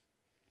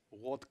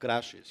 What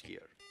crashes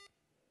here?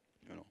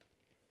 You know.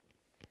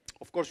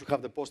 Of course, you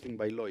have the posting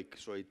by Loic,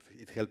 so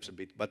it helps a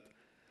bit. But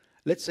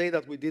let's say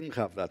that we didn't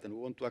have that, and we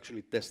want to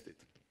actually test it.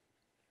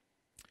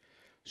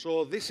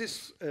 So this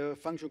is a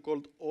function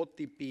called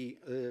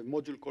OTP,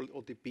 module called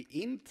OTP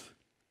int,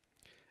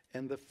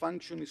 and the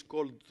function is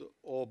called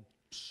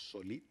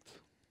obsolete.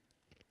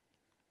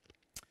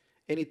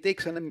 And it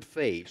takes an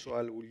MFA, so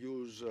I will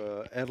use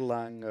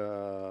Erlang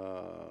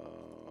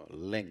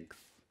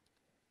length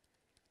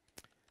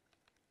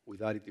with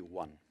arity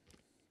 1.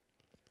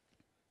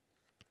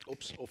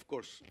 Oops, of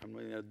course, I'm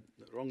in the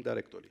wrong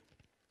directory.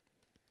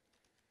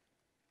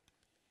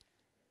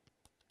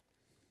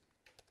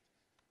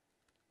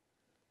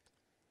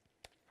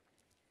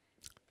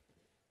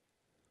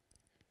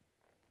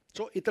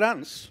 So it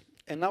runs,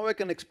 and now I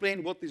can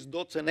explain what these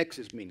dots and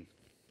X's mean.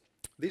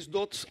 These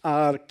dots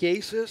are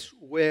cases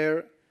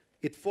where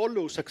it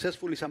follows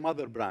successfully some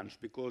other branch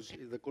because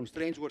the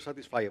constraints were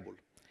satisfiable.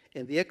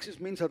 And the X's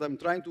means that I'm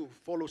trying to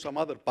follow some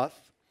other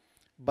path,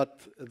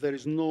 but there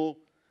is no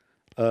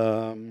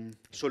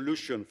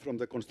solution from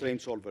the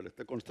constraint solver.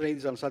 The constraint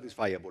is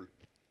unsatisfiable.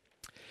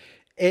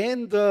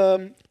 And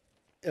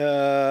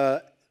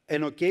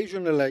an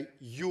occasional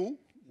U,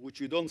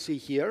 which you don't see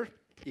here,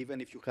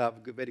 even if you have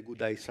very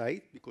good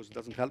eyesight, because it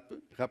doesn't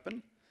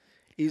happen,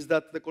 is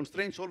that the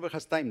constraint solver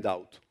has timed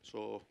out.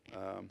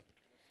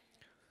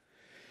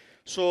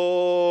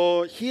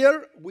 So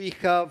here we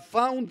have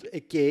found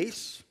a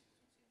case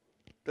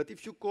that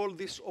if you call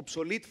this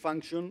obsolete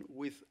function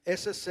with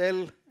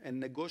SSL and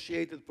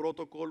negotiated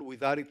protocol with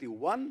arity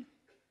 1,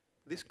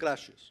 this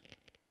crashes.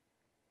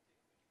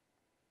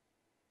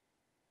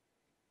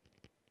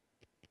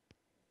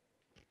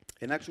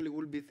 And actually,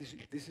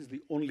 this is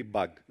the only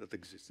bug that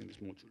exists in this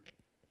module.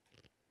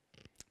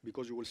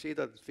 Because you will see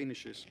that it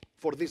finishes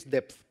for this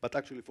depth, but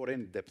actually for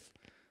any depth.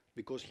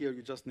 Because here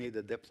you just need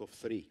a depth of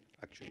 3,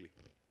 actually,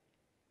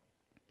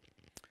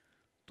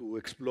 to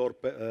explore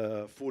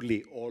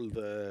fully all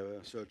the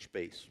search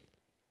space.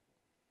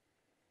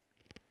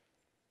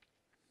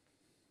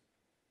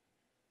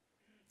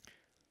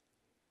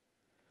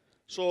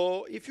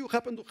 So if you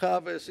happen to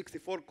have a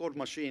 64-core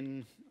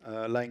machine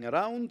lying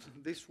around,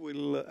 this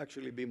will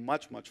actually be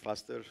much, much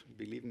faster,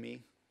 believe me.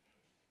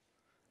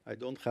 I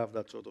don't have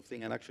that sort of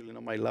thing, and actually,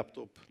 my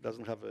laptop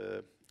doesn't have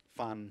a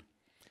fan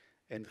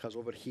and has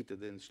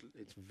overheated, and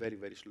it's very,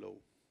 very slow.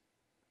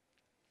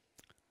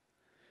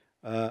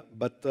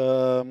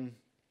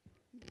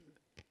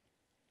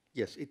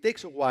 Yes, it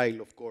takes a while,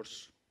 of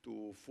course,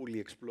 to fully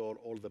explore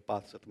all the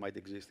paths that might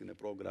exist in a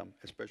program,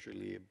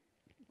 especially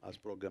as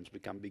programs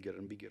become bigger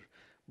and bigger.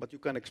 But you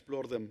can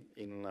explore them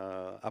in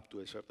up to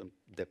a certain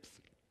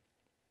depth.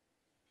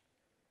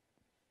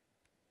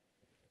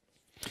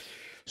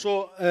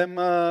 So I'm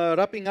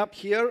wrapping up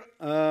here.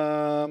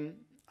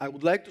 I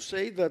would like to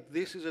say that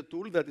this is a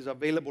tool that is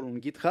available on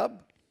GitHub.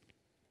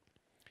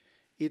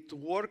 It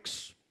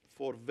works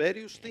for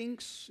various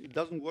things. It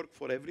doesn't work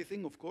for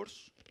everything, of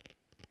course.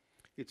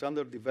 It's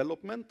under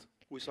development.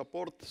 We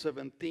support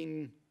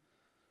 17,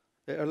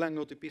 Erlang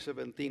OTP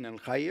 17 and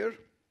higher.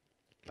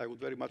 I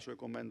would very much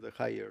recommend the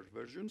higher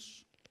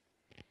versions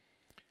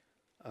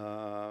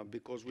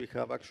because we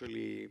have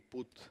actually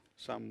put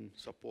some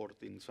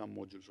support in some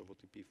modules of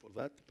OTP for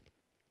that.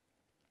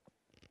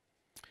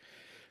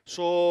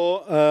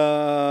 So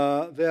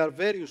there are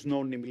various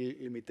known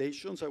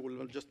limitations. I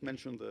will just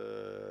mention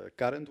the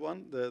current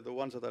one, the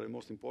ones that are the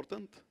most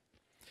important.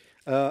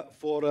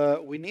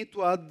 We need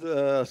to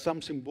add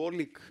some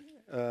symbolic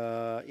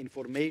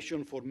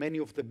information for many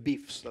of the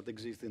BIFs that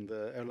exist in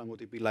the Erlang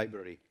OTP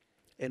library.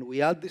 And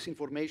we add this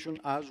information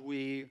as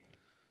we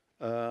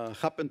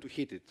happen to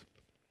hit it.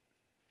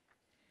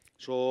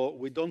 So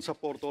we don't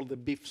support all the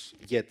BIFs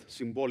yet,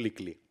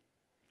 symbolically.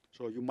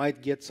 So you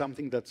might get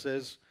something that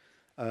says,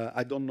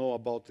 I don't know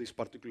about this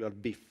particular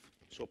BIF.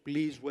 So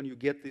please, when you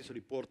get this,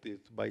 report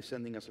it by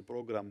sending us a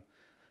program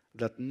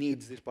that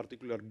needs this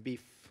particular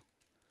BIF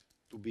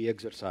to be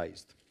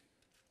exercised.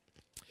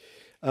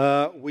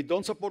 We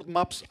don't support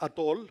maps at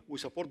all. We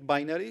support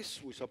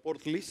binaries, we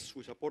support lists,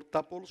 we support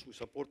tuples, we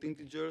support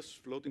integers,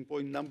 floating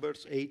point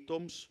numbers,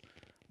 atoms,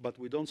 but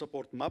we don't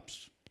support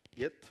maps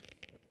yet.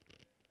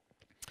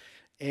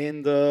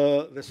 And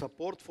the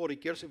support for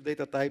recursive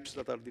data types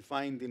that are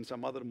defined in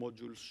some other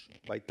modules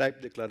by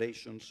type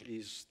declarations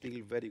is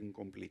still very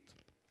incomplete.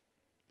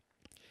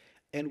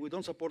 And we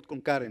don't support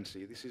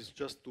concurrency. This is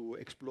just to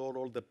explore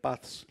all the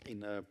paths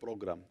in a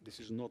program.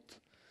 This is not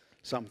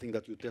something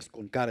that you test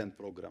concurrent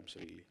programs,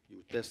 really.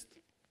 You test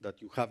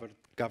that you have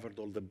covered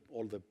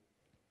all the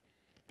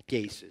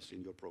cases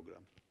in your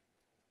program.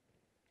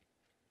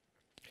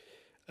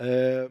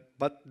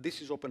 But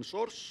this is open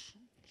source,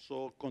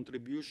 so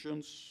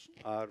contributions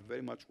are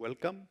very much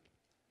welcome,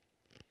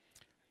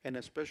 and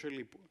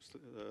especially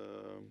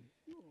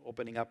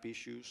opening up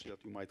issues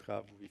that you might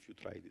have if you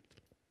tried it.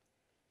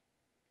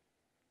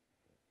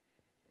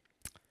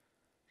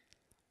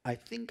 I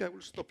think I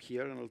will stop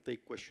here and I'll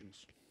take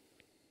questions.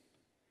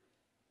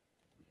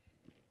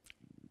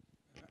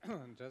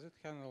 Does it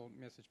handle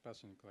message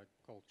passing like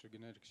call to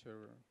generic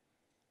server?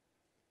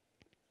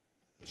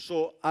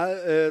 So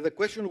the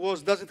question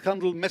was, does it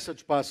handle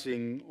message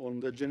passing on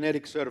the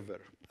generic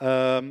server?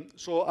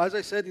 So as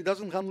I said, it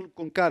doesn't handle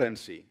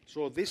concurrency.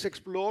 So this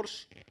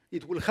explores,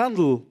 it will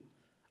handle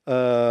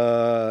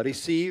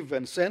receive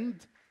and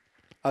send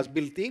as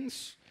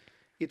built-ins.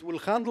 It will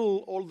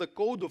handle all the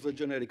code of the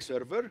generic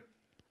server,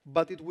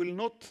 but it will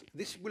not,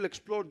 this will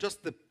explore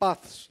just the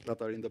paths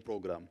that are in the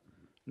program,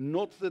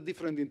 not the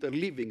different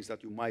interleavings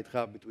that you might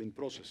have between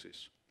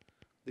processes.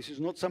 This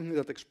is not something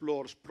that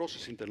explores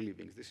process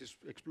interleavings. This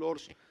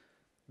explores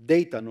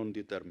data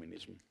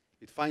non-determinism.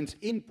 It finds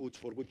inputs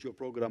for which your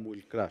program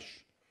will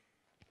crash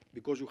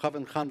because you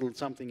haven't handled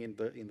something in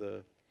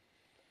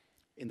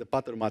the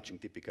pattern matching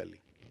typically.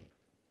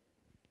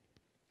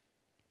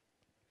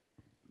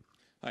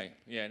 Hi,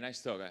 yeah,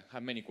 nice talk. I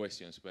have many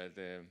questions, but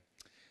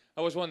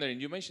I was wondering,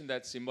 you mentioned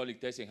that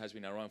symbolic testing has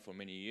been around for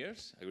many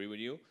years, I agree with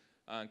you,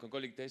 and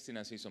concolic testing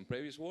has seen some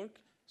previous work.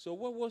 So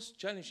what was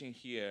challenging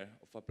here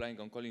of applying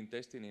concolic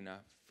testing in a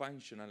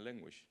functional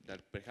language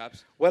that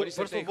perhaps... Well,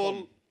 first of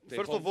all,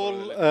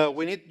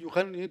 you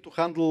need to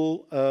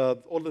handle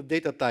all the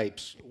data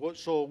types.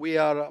 So we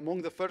are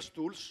among the first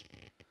tools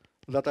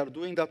that are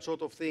doing that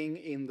sort of thing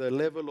in the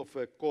level of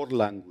a core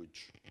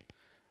language.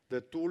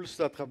 The tools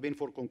that have been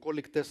for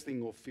concolic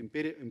testing of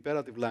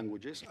imperative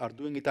languages are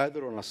doing it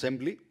either on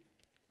assembly,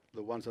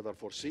 the ones that are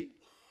for C,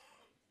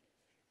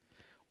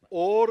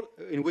 or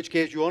in which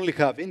case you only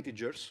have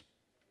integers,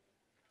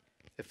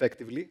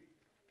 effectively,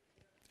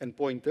 and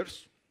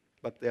pointers,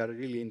 but they are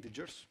really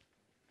integers.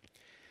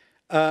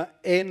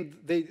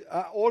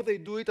 Or they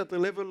do it at the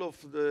level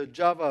of the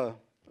Java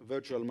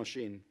virtual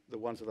machine, the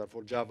ones that are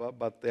for Java,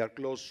 but they are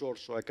closed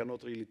source, so I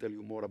cannot really tell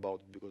you more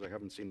about it because I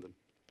haven't seen them.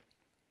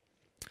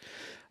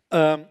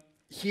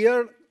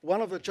 Here,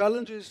 one of the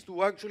challenges is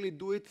to actually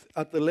do it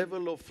at the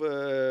level of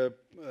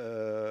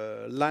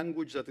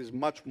language that is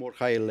much more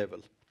higher level.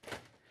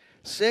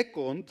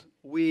 Second,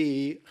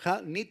 we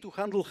need to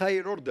handle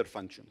higher order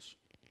functions.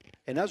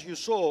 And as you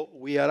saw,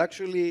 we are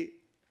actually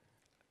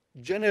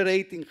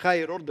generating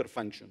higher order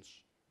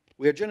functions.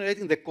 We are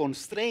generating the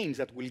constraints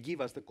that will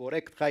give us the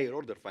correct higher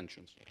order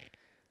functions.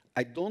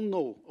 I don't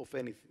know of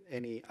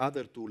any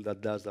other tool that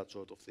does that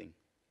sort of thing.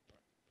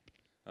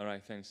 All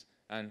right, thanks.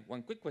 And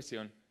one quick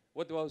question,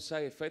 what about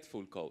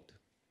side-effectful code?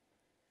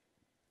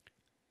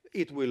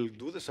 It will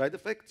do the side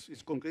effects,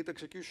 it's concrete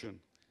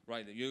execution.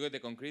 Right, you got the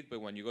concrete, but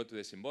when you go to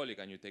the symbolic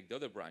and you take the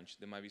other branch,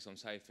 there might be some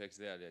side effects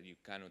there that you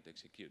cannot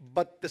execute.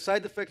 But the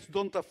side effects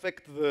don't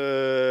affect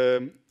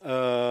the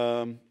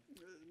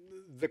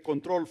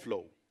control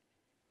flow.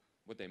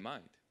 But they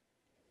might.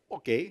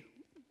 Okay.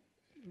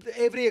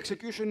 Every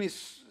execution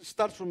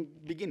starts from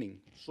beginning,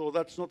 so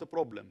that's not a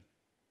problem.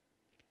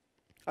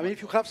 I mean,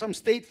 if you have some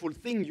stateful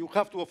thing, you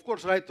have to, of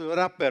course, write a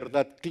wrapper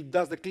that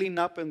does the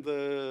cleanup and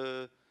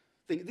the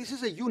thing. This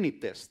is a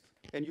unit test,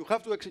 and you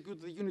have to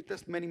execute the unit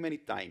test many, many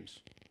times.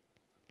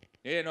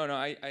 Yeah, no,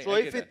 So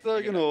if it,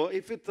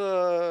 if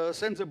it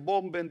sends a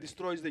bomb and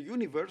destroys the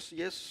universe,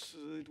 yes,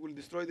 it will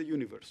destroy the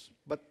universe.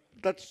 But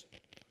that's,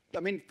 I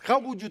mean, how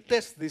would you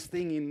test this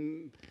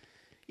thing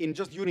in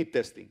just unit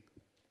testing?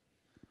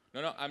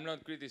 No, I'm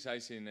not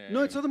criticizing.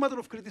 No, it's not a matter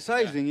of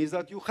criticizing. Yeah. It's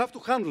that you have to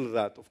handle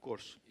that, of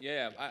course.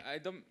 Yeah, I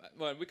don't.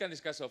 Well, we can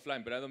discuss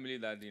offline, but I don't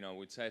believe that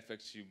with side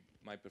effects you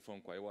might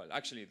perform quite well.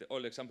 Actually,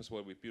 all examples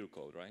were with pure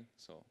code, right?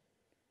 So.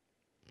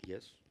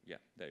 Yes. Yeah,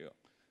 there you go.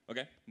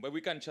 Okay, but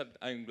we can chat.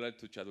 I'm glad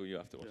to chat with you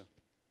afterwards.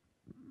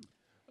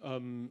 Yeah.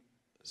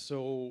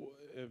 So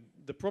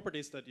the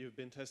properties that you've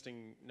been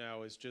testing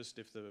now is just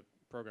if the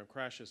program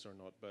crashes or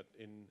not, but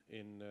in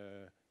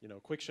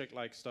quick check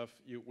like stuff,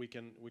 we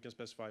can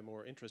specify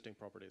more interesting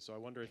properties. So I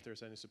wonder if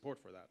there's any support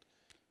for that.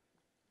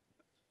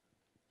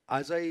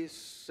 As I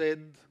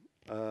said,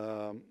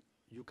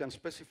 you can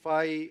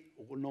specify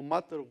no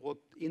matter what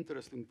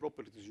interesting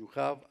properties you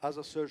have as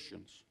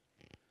assertions.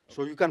 Okay.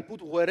 So you can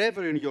put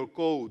wherever in your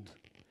code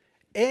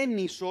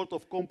any sort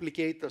of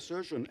complicated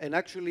assertion, and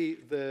actually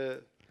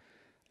the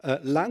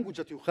language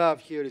that you have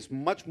here is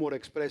much more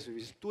expressive.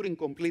 It's Turing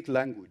complete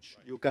language.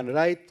 You can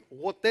write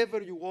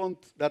whatever you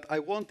want, that I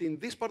want in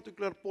this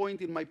particular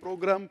point in my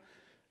program,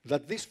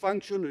 that this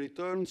function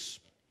returns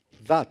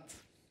that.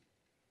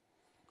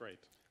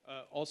 Great.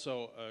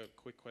 Also, a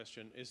quick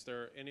question. Is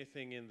there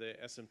anything in the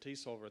SMT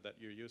solver that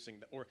you're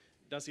using, or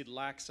does it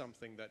lack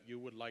something that you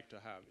would like to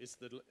have? Is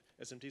the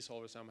SMT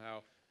solver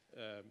somehow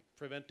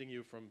preventing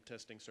you from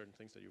testing certain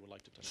things that you would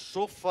like to test?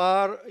 So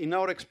far, in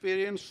our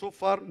experience, so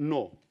far,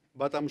 no.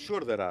 But I'm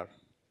sure there are.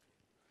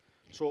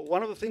 So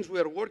one of the things we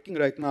are working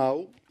right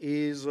now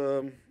is,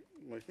 I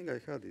think I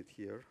had it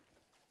here.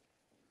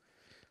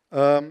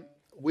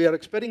 we are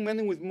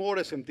experimenting with more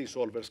SMT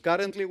solvers.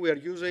 Currently, we are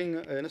using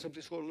an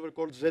SMT solver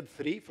called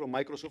Z3 from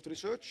Microsoft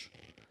Research.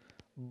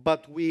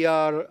 But we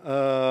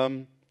are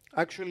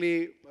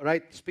actually,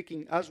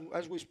 speaking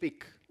as we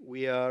speak,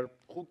 we are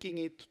hooking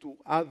it to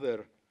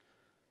other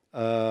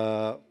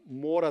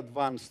more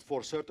advanced,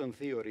 for certain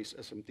theories,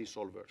 SMT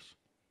solvers.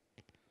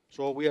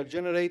 So we are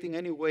generating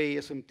anyway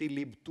SMT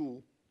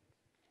lib2,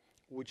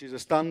 which is a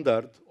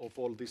standard of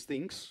all these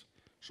things.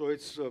 So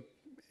it's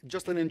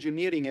just an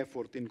engineering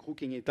effort in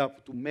hooking it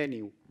up to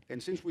many.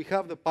 And since we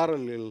have the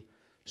parallel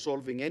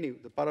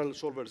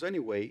solvers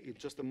anyway, it's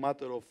just a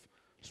matter of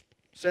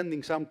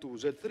sending some to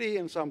Z3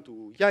 and some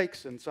to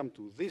Yikes and some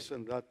to this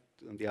and that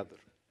and the other.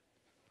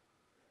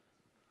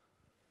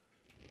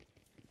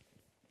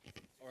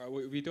 All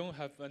right, we don't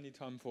have any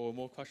time for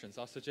more questions.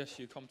 I suggest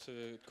you come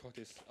to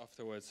Kostis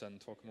afterwards and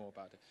talk more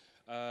about it.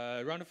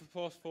 Round of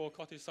applause for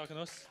Kostis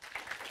Sagonas.